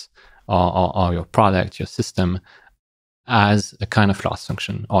business or your product, your system, as a kind of loss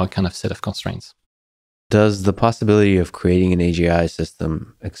function or a kind of set of constraints. Does the possibility of creating an AGI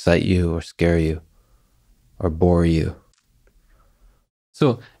system excite you or scare you or bore you?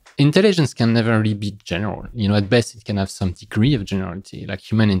 So intelligence can never really be general. You know, at best, it can have some degree of generality, like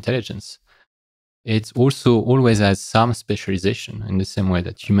human intelligence. it also always has some specialization in the same way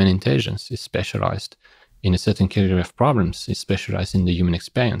that human intelligence is specialized in a certain category of problems, is specialized in the human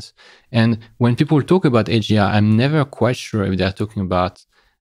experience. And when people talk about AGI, I'm never quite sure if they're talking about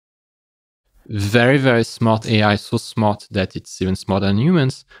very, very smart AI, so smart that it's even smarter than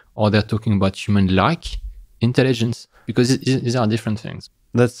humans, or they're talking about human-like intelligence, because these are different things.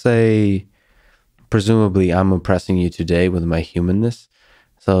 Let's say, presumably, I'm impressing you today with my humanness.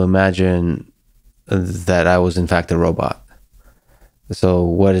 So imagine that I was in fact a robot. So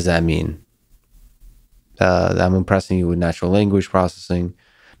what does that mean? I'm impressing you with natural language processing.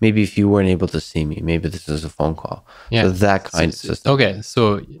 Maybe if you weren't able to see me, maybe this is a phone call. Yeah. So that kind of system. Okay,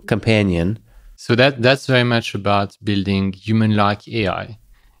 so companion. So that's very much about building human-like AI.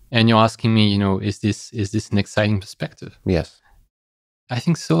 And you're asking me, is this an exciting perspective? Yes. I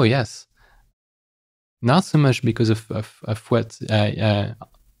think so, yes. Not so much because of what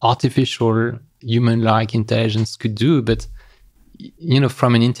artificial human-like intelligence could do, but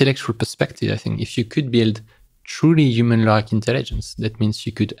from an intellectual perspective, I think if you could build truly human-like intelligence, that means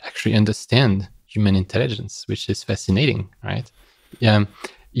you could actually understand human intelligence, which is fascinating, right?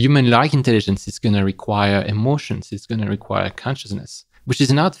 Human-like intelligence is going to require emotions. It's going to require consciousness, which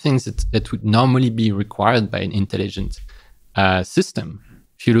is not things that would normally be required by an intelligent system.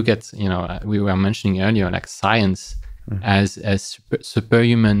 If you look at, we were mentioning earlier, like science as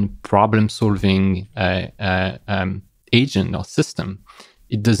superhuman problem-solving agent or system,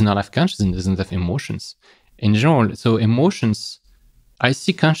 it does not have consciousness, it doesn't have emotions. In general, so emotions, I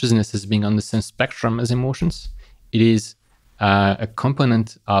see consciousness as being on the same spectrum as emotions. It is a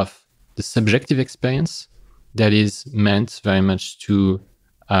component of the subjective experience that is meant very much to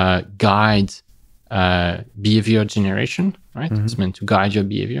guide behavior generation, right? It's meant to guide your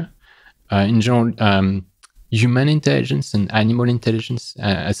behavior. In general, human intelligence and animal intelligence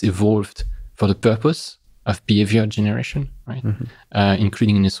has evolved for the purpose of behavior generation, right?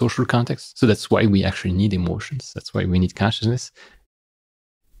 Including in a social context. So that's why we actually need emotions. That's why we need consciousness.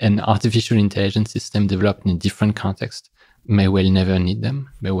 An artificial intelligence system developed in a different context may well never need them,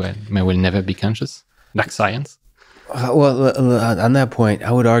 may well never be conscious, like science. Well, on that point,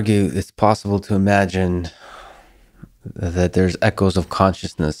 I would argue it's possible to imagine that there's echoes of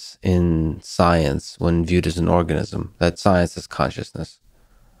consciousness in science when viewed as an organism, that science is consciousness.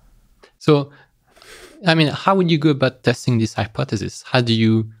 So, I mean, how would you go about testing this hypothesis? How do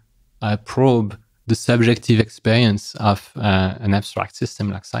you probe the subjective experience of an abstract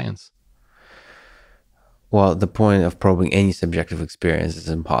system like science? Well, the point of probing any subjective experience is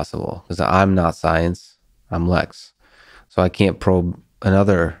impossible because I'm not science, I'm Lex. So I can't probe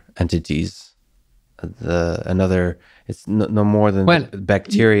another entity's, it's no more than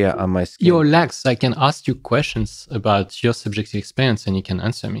bacteria on my skin. You're Lex, I can ask you questions about your subjective experience and you can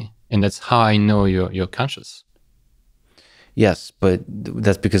answer me. And that's how I know you're conscious. Yes, but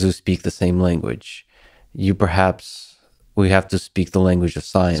that's because we speak the same language. We have to speak the language of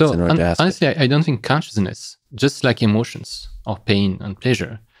science in order to ask. Honestly, I don't think consciousness, just like emotions or pain and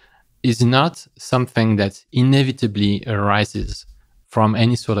pleasure, is not something that inevitably arises from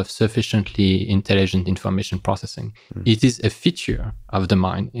any sort of sufficiently intelligent information processing. It is a feature of the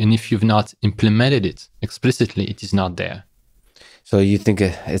mind. And if you've not implemented it explicitly, it is not there. So you think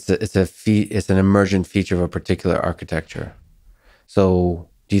it's an emergent feature of a particular architecture. So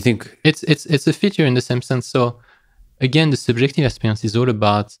do you think it's a feature in the same sense? So again, the subjective experience is all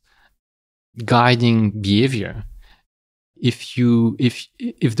about guiding behavior. If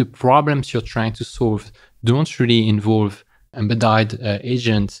the problems you're trying to solve don't really involve embedded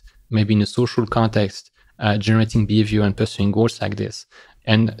agents, maybe in a social context, generating behavior and pursuing goals like this.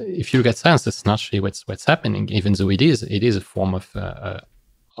 And if you look at science, that's naturally what's happening, even though it is a form of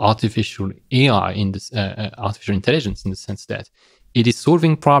artificial AI in this artificial intelligence, in the sense that it is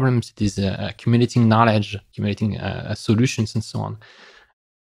solving problems, it is accumulating knowledge, accumulating solutions, and so on.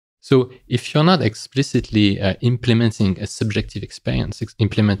 So if you're not explicitly implementing a subjective experience,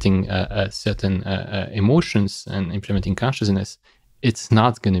 implementing certain emotions and implementing consciousness, it's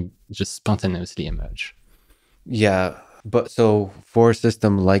not going to just spontaneously emerge. Yeah, but so for a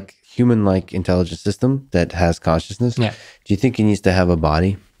system like human-like intelligence system that has consciousness, do you think it needs to have a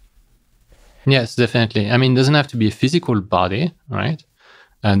body? Yes, definitely. I mean, it doesn't have to be a physical body, right?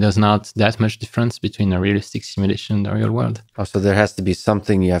 And there's not that much difference between a realistic simulation and the real world. Oh, so there has to be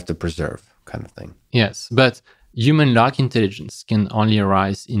something you have to preserve, kind of thing. Yes, but human-like intelligence can only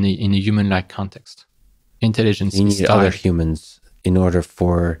arise in a human-like context. Intelligence you need other humans in order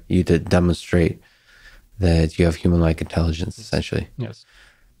for you to demonstrate that you have human-like intelligence, essentially. Yes.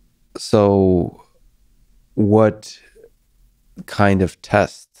 So what kind of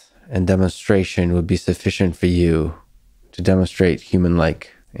test and demonstration would be sufficient for you to demonstrate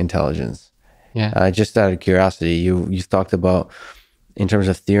human-like intelligence? Yeah. Just out of curiosity, you've talked about, in terms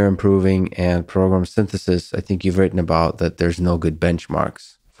of theorem proving and program synthesis, I think you've written about that there's no good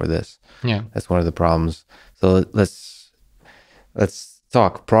benchmarks for this. Yeah. That's one of the problems. So let's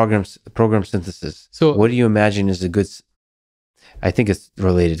talk program synthesis. So what do you imagine is a good? I think it's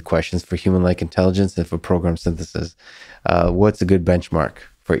related questions for human-like intelligence and for program synthesis. What's a good benchmark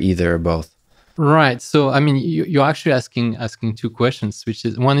for either or both? Right. So, I mean, you're actually asking two questions, which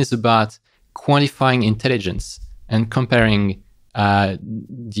is one is about quantifying intelligence and comparing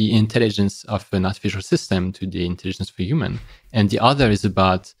the intelligence of an artificial system to the intelligence of a human. And the other is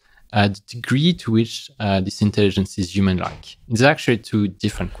about the degree to which this intelligence is human-like. It's actually two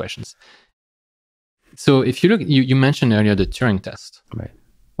different questions. So if you look, you mentioned earlier the Turing test. Right.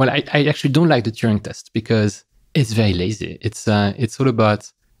 Well, I actually don't like the Turing test because it's very lazy. It's all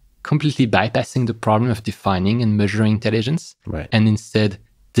about completely bypassing the problem of defining and measuring intelligence, right, and instead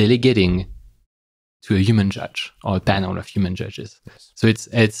delegating to a human judge or a panel of human judges. Yes. So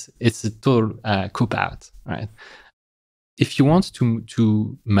it's a total cop out, right? If you want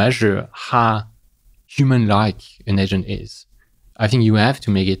to measure how human-like an agent is, I think you have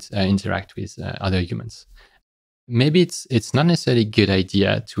to make it interact with other humans. Maybe it's not necessarily a good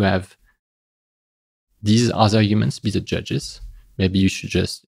idea to have these other humans be the judges. Maybe you should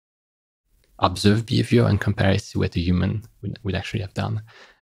just observe behavior and compare it to what a human would actually have done.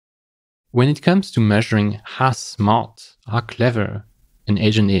 When it comes to measuring how smart, how clever an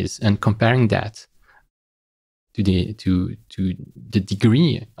agent is, and comparing that to the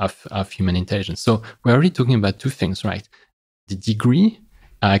degree of human intelligence. So we're already talking about two things, right? The degree,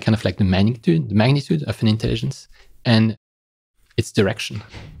 kind of like the magnitude of an intelligence, and its direction,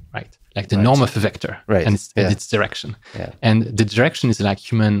 right? Like the norm of a vector, right, and its direction. Yeah. And the direction is like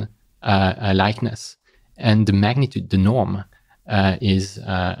human likeness, and the magnitude, the norm, is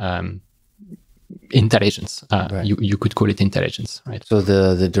intelligence. Right. You could call it intelligence, right? So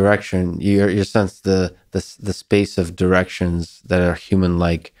the direction, your sense, the space of directions that are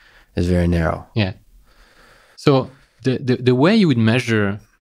human-like is very narrow. Yeah. So the way you would measure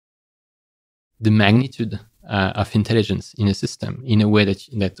the magnitude of intelligence in a system in a way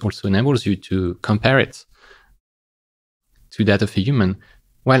that also enables you to compare it to that of a human.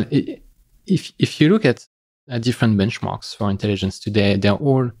 Well, if you look at different benchmarks for intelligence today, they're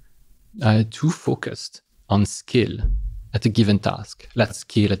all too focused on skill at a given task. Like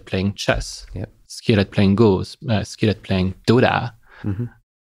skill at playing chess, skill at playing Go, skill at playing Dota. Mm-hmm.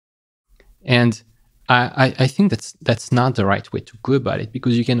 And I think that's not the right way to go about it,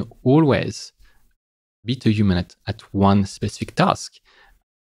 because you can always beat a human at one specific task.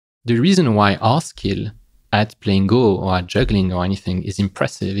 The reason why our skill at playing Go or at juggling or anything is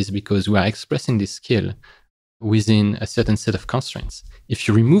impressive is because we are expressing this skill within a certain set of constraints. If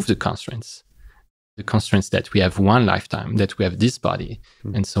you remove the constraints that we have one lifetime, that we have this body,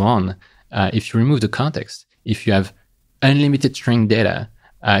 and so on, if you remove the context, if you have unlimited string data,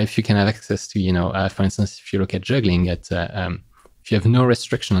 if you can have access to, for instance, if you look at juggling, if you have no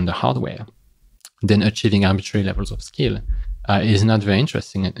restriction on the hardware, then achieving arbitrary levels of skill is not very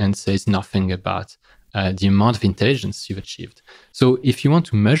interesting and says nothing about the amount of intelligence you've achieved. So if you want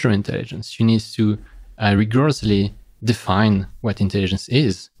to measure intelligence, you need to rigorously define what intelligence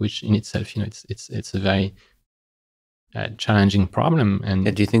is, which in itself, it's a very challenging problem.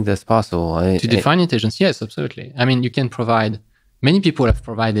 And do you think that's possible? To define intelligence, yes, absolutely. I mean, you can provide. Many people have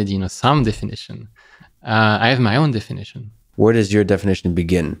provided, some definition. I have my own definition. Where does your definition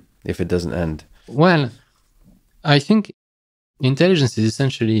begin if it doesn't end? Well, I think intelligence is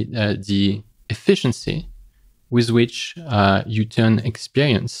essentially the efficiency with which you turn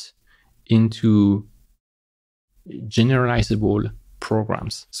experience into generalizable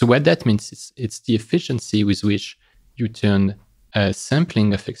programs. So what that means is it's the efficiency with which you turn a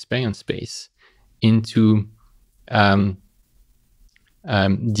sampling of experience space into the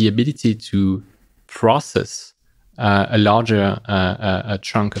ability to process a larger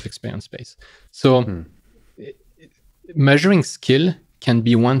chunk of experience space. So measuring skill can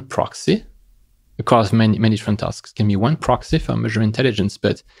be one proxy across many different tasks, can be one proxy for measuring intelligence.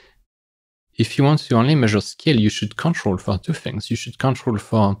 But if you want to only measure skill, you should control for two things. You should control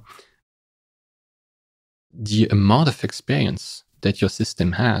for the amount of experience that your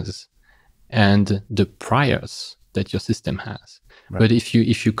system has and the priors that your system has. Right. But if you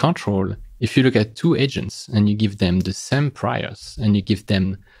look at two agents and you give them the same priors and you give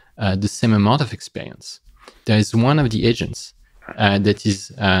them the same amount of experience, there is one of the agents that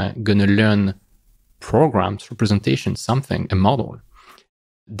is going to learn programs, representation, something, a model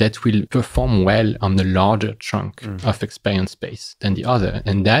that will perform well on the larger chunk of experience space than the other.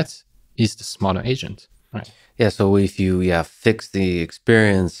 And that is the smarter agent, right? Yeah, so if you fix the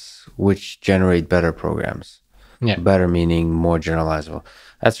experience, which generate better programs. Yeah. Better meaning more generalizable.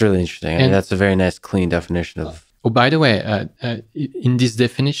 That's really interesting. I mean, that's a very nice, clean definition of. Oh, by the way, in this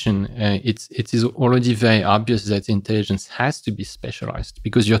definition, it is already very obvious that intelligence has to be specialized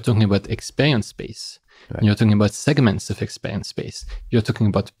because you're talking about experience space. Right. You're talking about segments of experience space. You're talking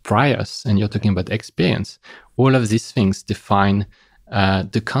about priors and you're talking about experience. All of these things define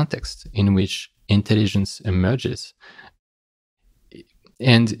the context in which intelligence emerges.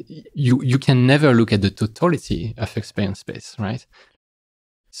 And you can never look at the totality of experience space, right?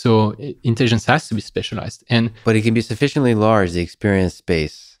 So intelligence has to be specialized. But it can be sufficiently large, the experience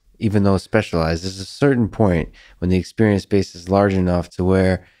space, even though specialized. There's a certain point when the experience space is large enough to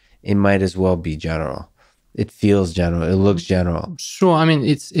where it might as well be general. It feels general. It looks general. Sure. I mean,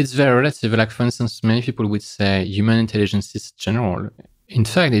 it's very relative. Like, for instance, many people would say human intelligence is general. In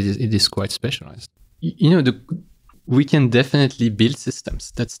fact, it is quite specialized. We can definitely build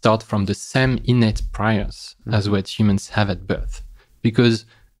systems that start from the same innate priors as what humans have at birth, because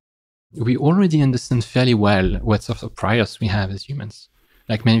we already understand fairly well what sort of priors we have as humans.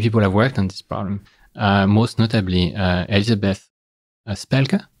 Like, many people have worked on this problem, most notably Elizabeth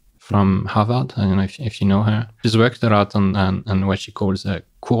Spelke from Harvard. I don't know if you know her. She's worked a lot on what she calls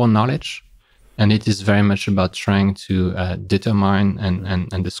core knowledge. And it is very much about trying to determine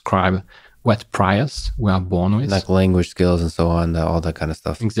and describe what priors we are born with. Like language skills and so on, all that kind of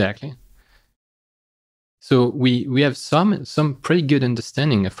stuff. Exactly. So we have some pretty good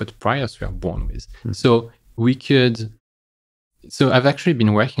understanding of what priors we are born with. So I've actually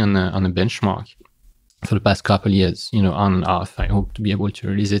been working on a benchmark for the past couple of years, on and off. I hope to be able to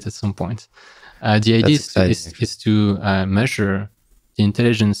release it at some point. The idea is to measure the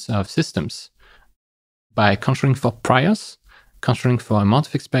intelligence of systems by controlling for priors, controlling for amount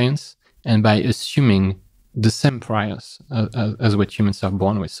of experience, and by assuming the same priors as what humans are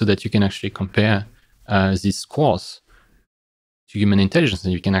born with, so that you can actually compare these scores to human intelligence,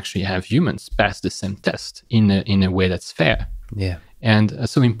 and you can actually have humans pass the same test in a way that's fair. Yeah. And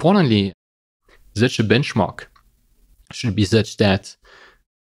so importantly, such a benchmark should be such that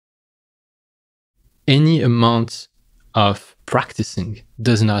any amount of practicing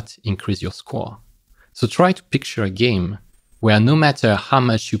does not increase your score. So try to picture a game where no matter how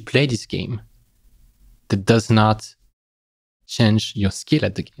much you play this game, that does not change your skill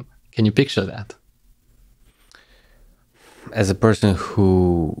at the game. Can you picture that? As a person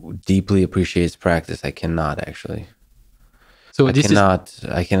who deeply appreciates practice, I cannot actually. So I cannot.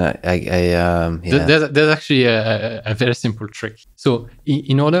 Yeah. There's actually a very simple trick. So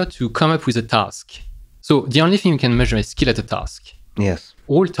in order to come up with a task, so the only thing you can measure is skill at a task. Yes.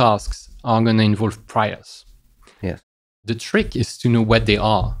 All tasks are going to involve priors. Yes. The trick is to know what they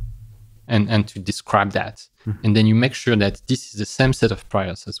are and to describe that. And then you make sure that this is the same set of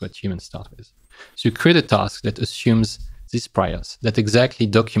priors as what humans start with. So you create a task that assumes these priors, that exactly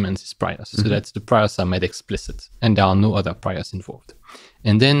documents these priors, so that the priors are made explicit and there are no other priors involved.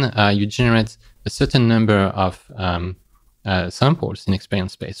 And then you generate a certain number of samples in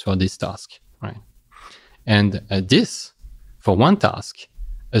experience space for this task, right? And this, for one task,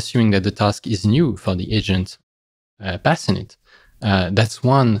 assuming that the task is new for the agent passing it, that's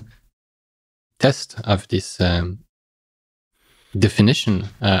one test of this definition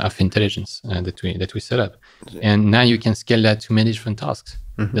of intelligence that we set up. And now you can scale that to many different tasks.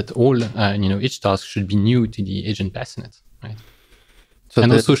 That all, each task should be new to the agent passing it, right? So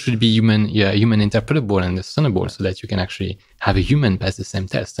and also should be human interpretable and understandable, so that you can actually have a human pass the same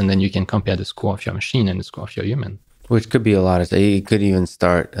test, and then you can compare the score of your machine and the score of your human. Which could be a lot of. You could even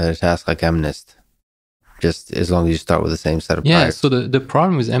start a task like MNIST, just as long as you start with the same set of priors. Yeah. So the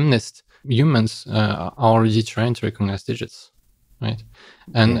problem with MNIST, humans are already trained to recognize digits, right?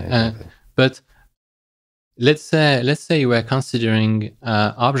 And exactly. But let's say you were considering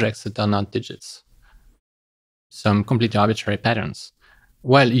objects that are not digits, some completely arbitrary patterns.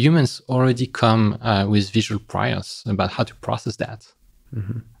 Well, humans already come with visual priors about how to process that.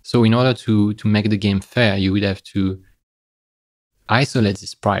 So in order to make the game fair, you would have to isolate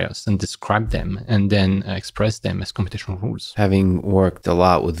these priors and describe them and then express them as computational rules. Having worked a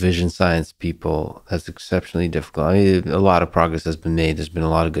lot with vision science people, that's exceptionally difficult. I mean, a lot of progress has been made. There's been a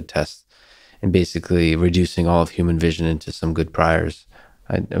lot of good tests and basically reducing all of human vision into some good priors.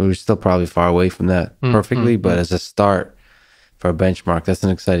 We're still probably far away from that perfectly, but as a start for a benchmark, that's an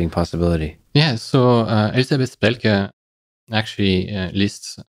exciting possibility. Yeah, so Elizabeth Spelke actually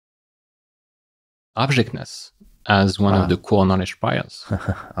lists objectness as one of the core knowledge priors.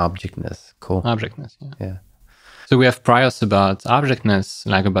 Objectness. Cool. Objectness, Yeah. So we have priors about objectness,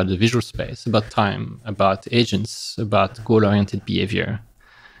 like about the visual space, about time, about agents, about goal-oriented behavior.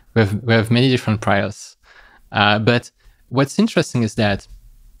 We have many different priors. But what's interesting is that,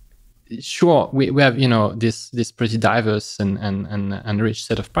 sure, we have, this pretty diverse and rich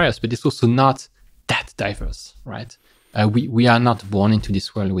set of priors, but it's also not that diverse, right? We are not born into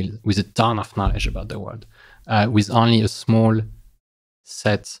this world with a ton of knowledge about the world, with only a small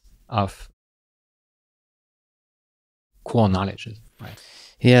set of core knowledges, right?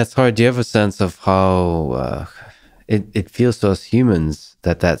 Yeah, it's hard. Do you have a sense of how it feels to us humans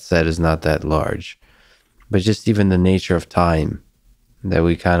that set is not that large, but just even the nature of time that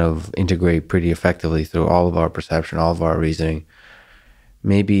we kind of integrate pretty effectively through all of our perception, all of our reasoning.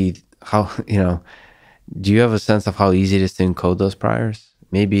 Maybe how, do you have a sense of how easy it is to encode those priors?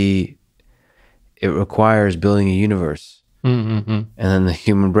 Maybe it requires building a universe and then the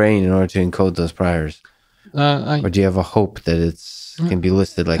human brain in order to encode those priors. Or do you have a hope that it can be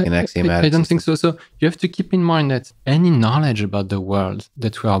listed like an axiomatic I don't system? think so. So you have to keep in mind that any knowledge about the world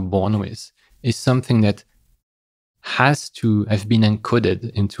that we are born with is something that has to have been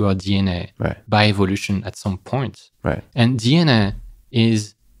encoded into our DNA by evolution at some point. Right. And DNA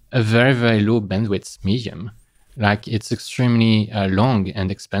is a very, very low bandwidth medium. Like, it's extremely long and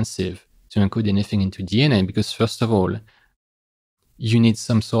expensive to encode anything into DNA because, first of all, you need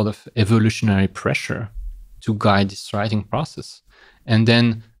some sort of evolutionary pressure to guide this writing process. And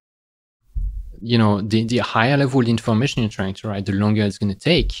then, the higher level information you're trying to write, the longer it's going to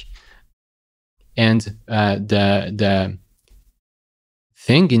take. And the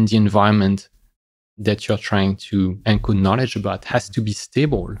thing in the environment that you're trying to encode knowledge about has to be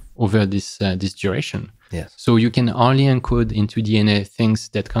stable over this duration. Yes. So you can only encode into DNA things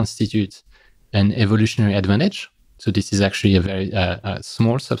that constitute an evolutionary advantage. So this is actually a very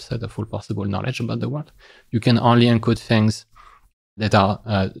small subset of all possible knowledge about the world. You can only encode things that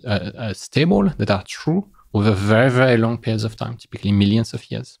are stable, that are true over very, very long periods of time, typically millions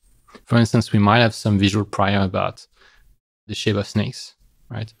of years. For instance, we might have some visual prior about the shape of snakes,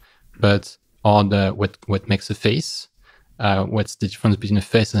 right? But or what makes a face, what's the difference between a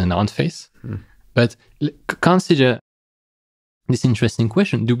face and a non-face? But consider this interesting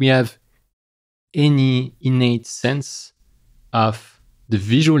question: do we have any innate sense of the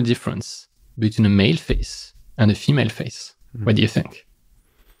visual difference between a male face and a female face? What do you think?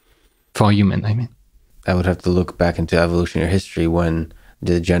 For a human, I mean. I would have to look back into evolutionary history when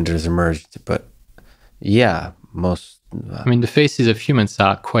the genders emerged, but yeah, most. I mean, the faces of humans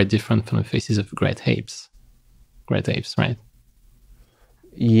are quite different from the faces of great apes. Great apes, right?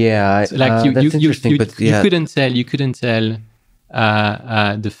 Yeah, so, like that's interesting. But you couldn't tell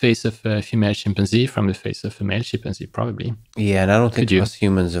the face of a female chimpanzee from the face of a male chimpanzee, probably. Yeah, and I don't think us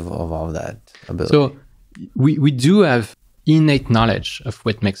humans have evolved that ability. So we do have innate knowledge of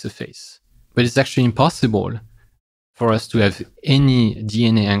what makes a face, but it's actually impossible for us to have any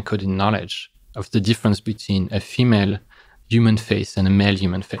DNA encoded knowledge of the difference between a female human face and a male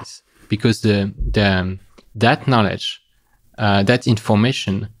human face, because that knowledge, that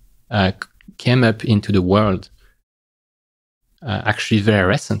information came up into the world actually very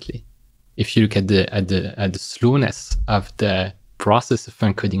recently. If you look at the slowness of the process of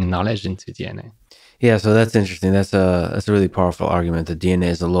encoding knowledge into DNA. Yeah, so that's interesting. That's a really powerful argument that DNA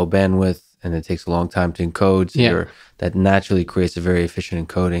is a low bandwidth and it takes a long time to encode. So that naturally creates a very efficient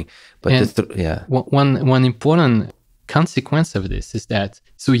encoding. But one important consequence of this is that,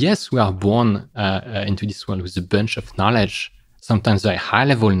 so yes, we are born into this world with a bunch of knowledge, sometimes very high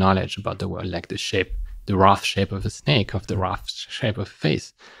level knowledge about the world, like the rough shape of a snake, of the rough shape of a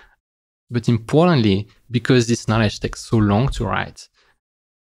face. But importantly, because this knowledge takes so long to write,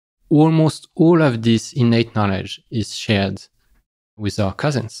 almost all of this innate knowledge is shared with our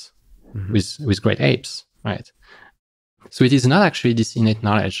cousins, with great apes, right? So it is not actually this innate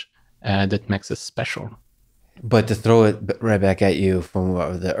knowledge that makes us special. But to throw it right back at you from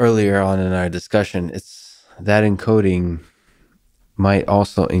the earlier on in our discussion, it's that encoding might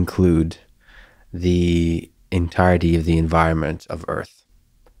also include the entirety of the environment of Earth.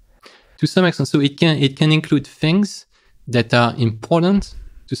 To some extent, so it can include things that are important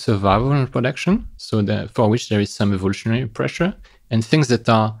to survival and reproduction, so for which there is some evolutionary pressure, and things that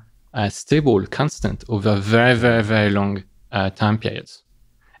are stable, constant over very, very, very long time periods.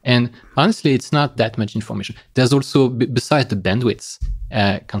 And honestly, it's not that much information. There's also, besides the bandwidth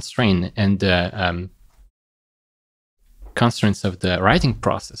constraint and the constraints of the writing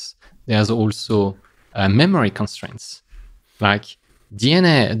process, there's also memory constraints. Like,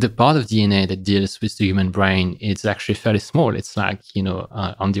 DNA, the part of DNA that deals with the human brain, it's actually fairly small. It's like,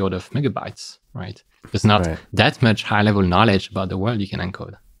 on the order of megabytes, right? There's not that much high-level knowledge about the world you can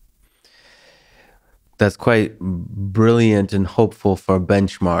encode. That's quite brilliant and hopeful for a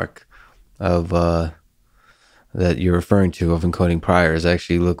benchmark of that you're referring to of encoding priors. I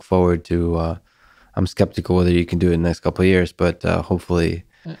actually look forward to. I'm skeptical whether you can do it in the next couple of years, but hopefully.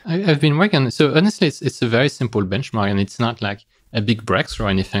 I've been working. So honestly, it's a very simple benchmark, and it's not like a big breakthrough or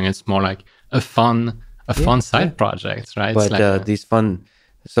anything. It's more like a fun side project, right? But like these fun.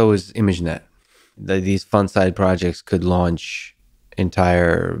 So is ImageNet. These fun side projects could launch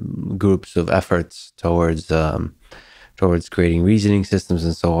entire groups of efforts towards creating reasoning systems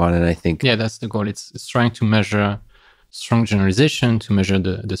and so on. And I think that's the goal. It's trying to measure strong generalization, to measure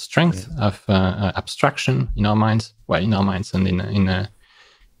the strength of abstraction in our minds. Well, in our minds and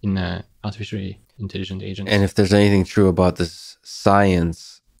in artificially intelligent agents. And if there's anything true about this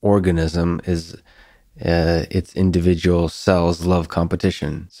science organism, is its individual cells love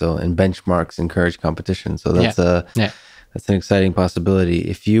competition. So, and benchmarks encourage competition. So that's that's an exciting possibility.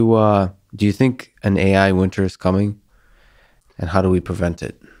 If you do you think an AI winter is coming, and how do we prevent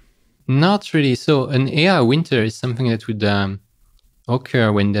it? Not really. So an AI winter is something that would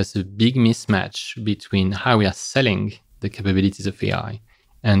occur when there's a big mismatch between how we are selling the capabilities of AI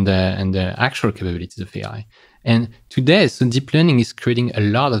and the actual capabilities of AI. And today, so deep learning is creating a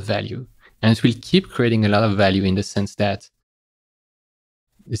lot of value, and it will keep creating a lot of value in the sense that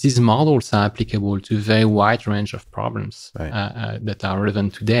these models are applicable to a very wide range of problems that are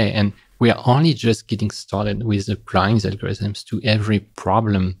relevant today. And we are only just getting started with applying the algorithms to every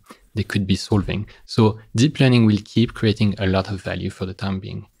problem they could be solving. So deep learning will keep creating a lot of value for the time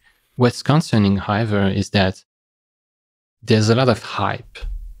being. What's concerning, however, is that there's a lot of hype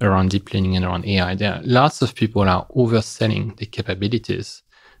around deep learning and around AI. There are lots of people are overselling the capabilities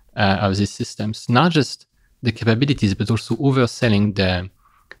of these systems, not just the capabilities, but also overselling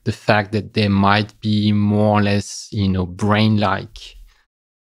the fact that they might be more or less, brain-like,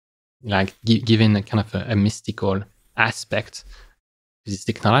 given a kind of a mystical aspect to these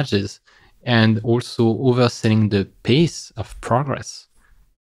technologies, and also overselling the pace of progress,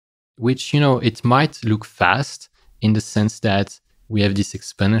 which, it might look fast in the sense that we have this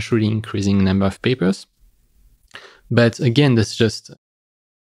exponentially increasing number of papers. But again, that's just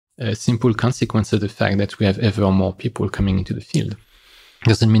a simple consequence of the fact that we have ever more people coming into the field.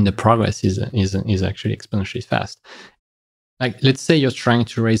 Doesn't mean the progress is actually exponentially fast. Like, let's say you're trying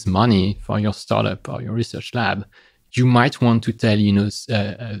to raise money for your startup or your research lab. You might want to tell,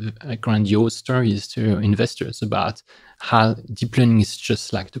 grandiose stories to your investors about how deep learning is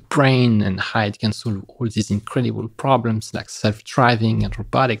just like the brain and how it can solve all these incredible problems like self-driving and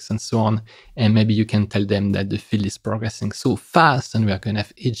robotics and so on. And maybe you can tell them that the field is progressing so fast and we are going to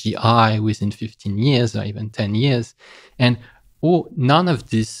have AGI within 15 years or even 10 years. And none of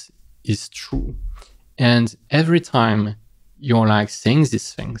this is true. And every time you're saying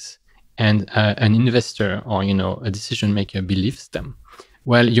these things, and an investor or a decision maker believes them,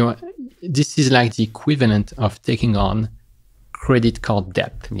 well, this is like the equivalent of taking on credit card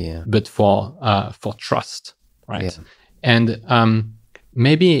debt, but for trust, right? Yeah. And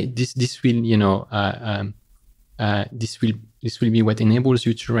maybe this will this will be what enables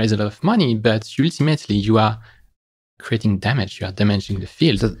you to raise a lot of money, but ultimately you are creating damage. You are damaging the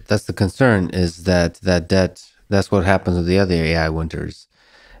field. So that's the concern, is that debt. That's what happens with the other AI winters.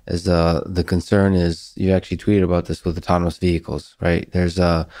 Is the concern is, you actually tweeted about this with autonomous vehicles, right? There's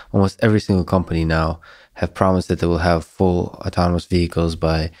almost every single company now have promised that they will have full autonomous vehicles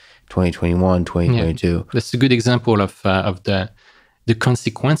by 2021, 2022. Yeah. That's a good example of the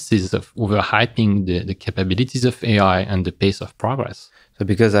consequences of overhyping the capabilities of AI and the pace of progress. So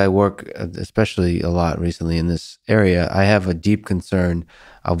because I work especially a lot recently in this area, I have a deep concern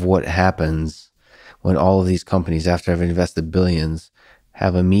of what happens when all of these companies, after having invested billions,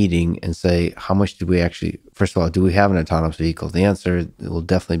 have a meeting and say, how much did we actually, first of all, do we have an autonomous vehicle? The answer will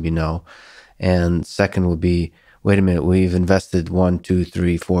definitely be no. And second would be, wait a minute, we've invested $1, $2,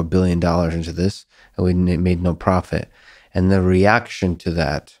 $3, $4 billion into this and we made no profit. And the reaction to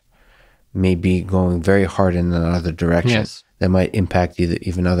that may be going very hard in another direction. Yes. That might impact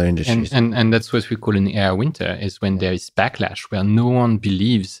even other industries. And that's what we call an AI winter, is when there is backlash, where no one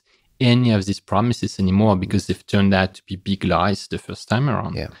believes any of these promises anymore because they've turned out to be big lies the first time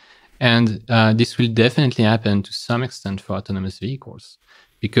around. Yeah. And this will definitely happen to some extent for autonomous vehicles,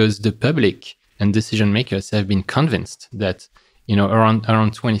 because the public and decision makers have been convinced that, around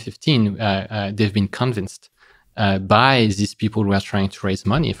 2015, they've been convinced by these people who are trying to raise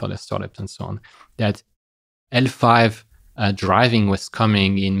money for their startups and so on, that L5 driving was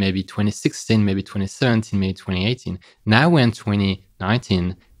coming in maybe 2016, maybe 2017, maybe 2018. Now we're in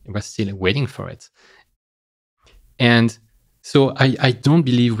 2019, we're still waiting for it. And so I don't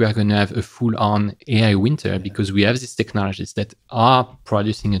believe we are going to have a full-on AI winter, because we have these technologies that are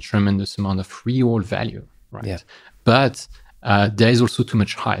producing a tremendous amount of real value, right? Yeah. But there is also too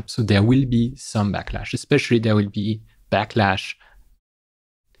much hype. So there will be some backlash, especially there will be backlash.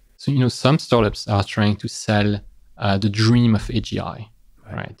 So, some startups are trying to sell the dream of AGI,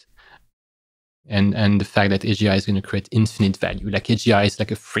 right? And the fact that AGI is going to create infinite value. Like AGI is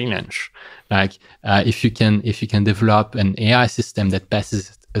like a free lunch. Like if you can develop an AI system that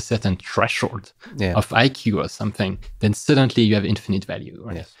passes a certain threshold of IQ or something, then suddenly you have infinite value,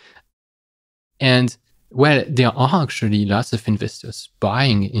 right? Yes. And well, there are actually lots of investors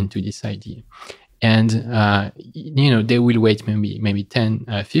buying into this idea. And they will wait maybe 10,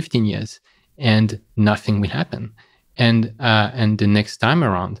 15 years, and nothing will happen. And the next time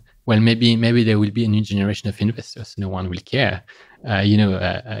around, well, maybe there will be a new generation of investors. No one will care.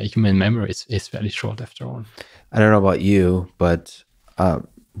 Human memory is fairly short after all. I don't know about you, but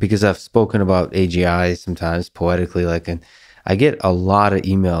because I've spoken about AGI sometimes poetically, and I get a lot of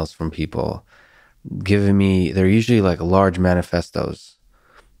emails from people giving me, they're usually like large manifestos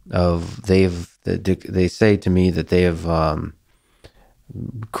of they say to me that they have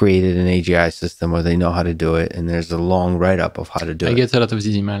created an AGI system, or they know how to do it, and there's a long write-up of how to do it. I get a lot of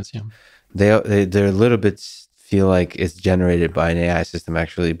these emails, yeah. They're a little bit feel like it's generated by an AI system,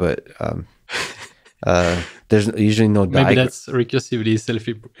 actually, but there's usually no maybe that's recursively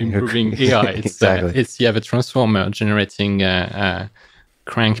self-improving AI. Exactly. It's you have a transformer generating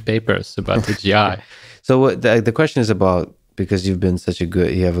crank papers about AGI. So the question is about, because you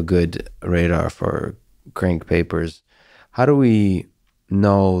have a good radar for crank papers, how do we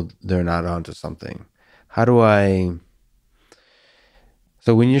know they're not onto something?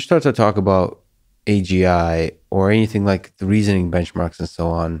 So when you start to talk about AGI or anything like the reasoning benchmarks and so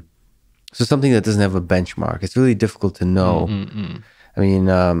on, so something that doesn't have a benchmark, it's really difficult to know. I mean,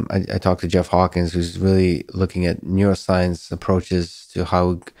 I talked to Jeff Hawkins, who's really looking at neuroscience approaches to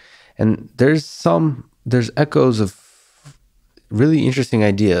how, and there's echoes of really interesting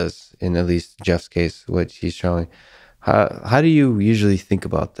ideas in at least Jeff's case, which he's showing. How do you usually think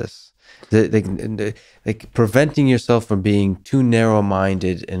about this? Like preventing yourself from being too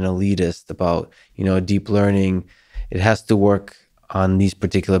narrow-minded and elitist about, deep learning. It has to work on these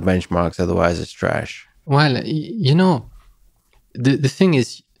particular benchmarks, otherwise it's trash. Well, the thing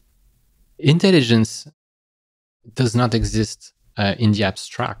is, intelligence does not exist in the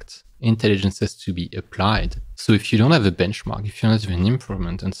abstract. Intelligence has to be applied. So if you don't have a benchmark, if you don't have an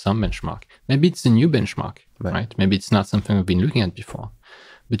improvement on some benchmark, maybe it's a new benchmark, right? Maybe it's not something we've been looking at before.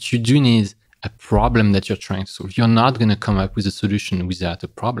 But you do need a problem that you're trying to solve. You're not going to come up with a solution without a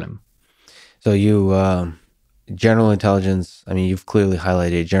problem. So general intelligence, I mean, you've clearly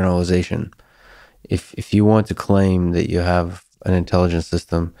highlighted generalization. If you want to claim that you have an intelligent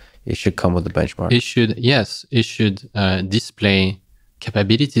system, it should come with a benchmark. It should display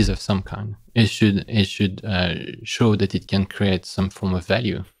capabilities of some kind. It should show that it can create some form of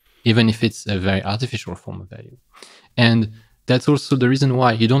value, even if it's a very artificial form of value. And that's also the reason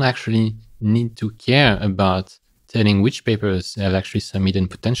why you don't actually need to care about telling which papers have actually some hidden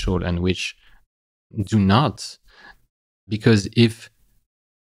potential and which do not. Because if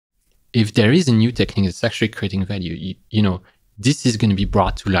there is a new technique that's actually creating value, this is going to be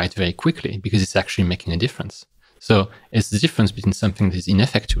brought to light very quickly because it's actually making a difference. So it's the difference between something that is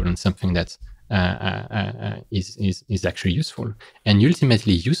ineffectual and something that is actually useful. And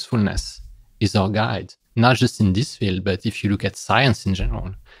ultimately, usefulness is our guide, not just in this field, but if you look at science in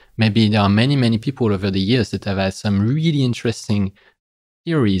general. Maybe there are many, many people over the years that have had some really interesting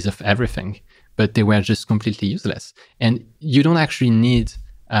theories of everything, but they were just completely useless. And you don't actually need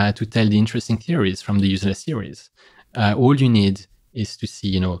to tell the interesting theories from the useless theories. All you need is to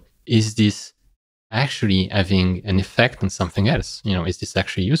see, is this actually having an effect on something else? Is this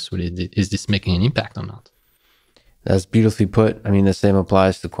actually useful? Is this making an impact or not? That's beautifully put. I mean, the same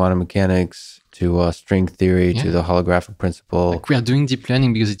applies to quantum mechanics, to string theory, to the holographic principle. Like we are doing deep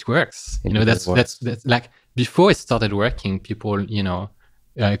learning because it works. That's like before it started working, people,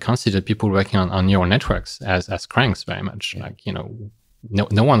 considered people working on neural networks as cranks very much. Yeah. Like,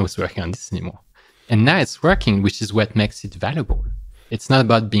 no one was working on this anymore. And now it's working, which is what makes it valuable. It's not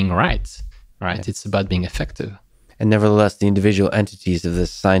about being right? Yeah. It's about being effective. And nevertheless, the individual entities of this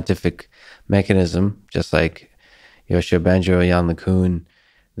scientific mechanism, just like Yoshua Bengio, Jan LeCun,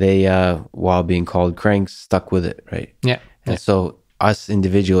 they, while being called cranks, stuck with it, right? Yeah. And so us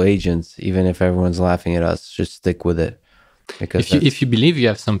individual agents, even if everyone's laughing at us, should stick with it. Because if you believe you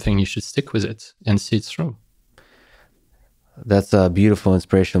have something, you should stick with it and see it through. That's a beautiful,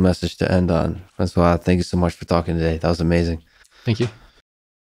 inspirational message to end on. François, thank you so much for talking today. That was amazing. Thank you.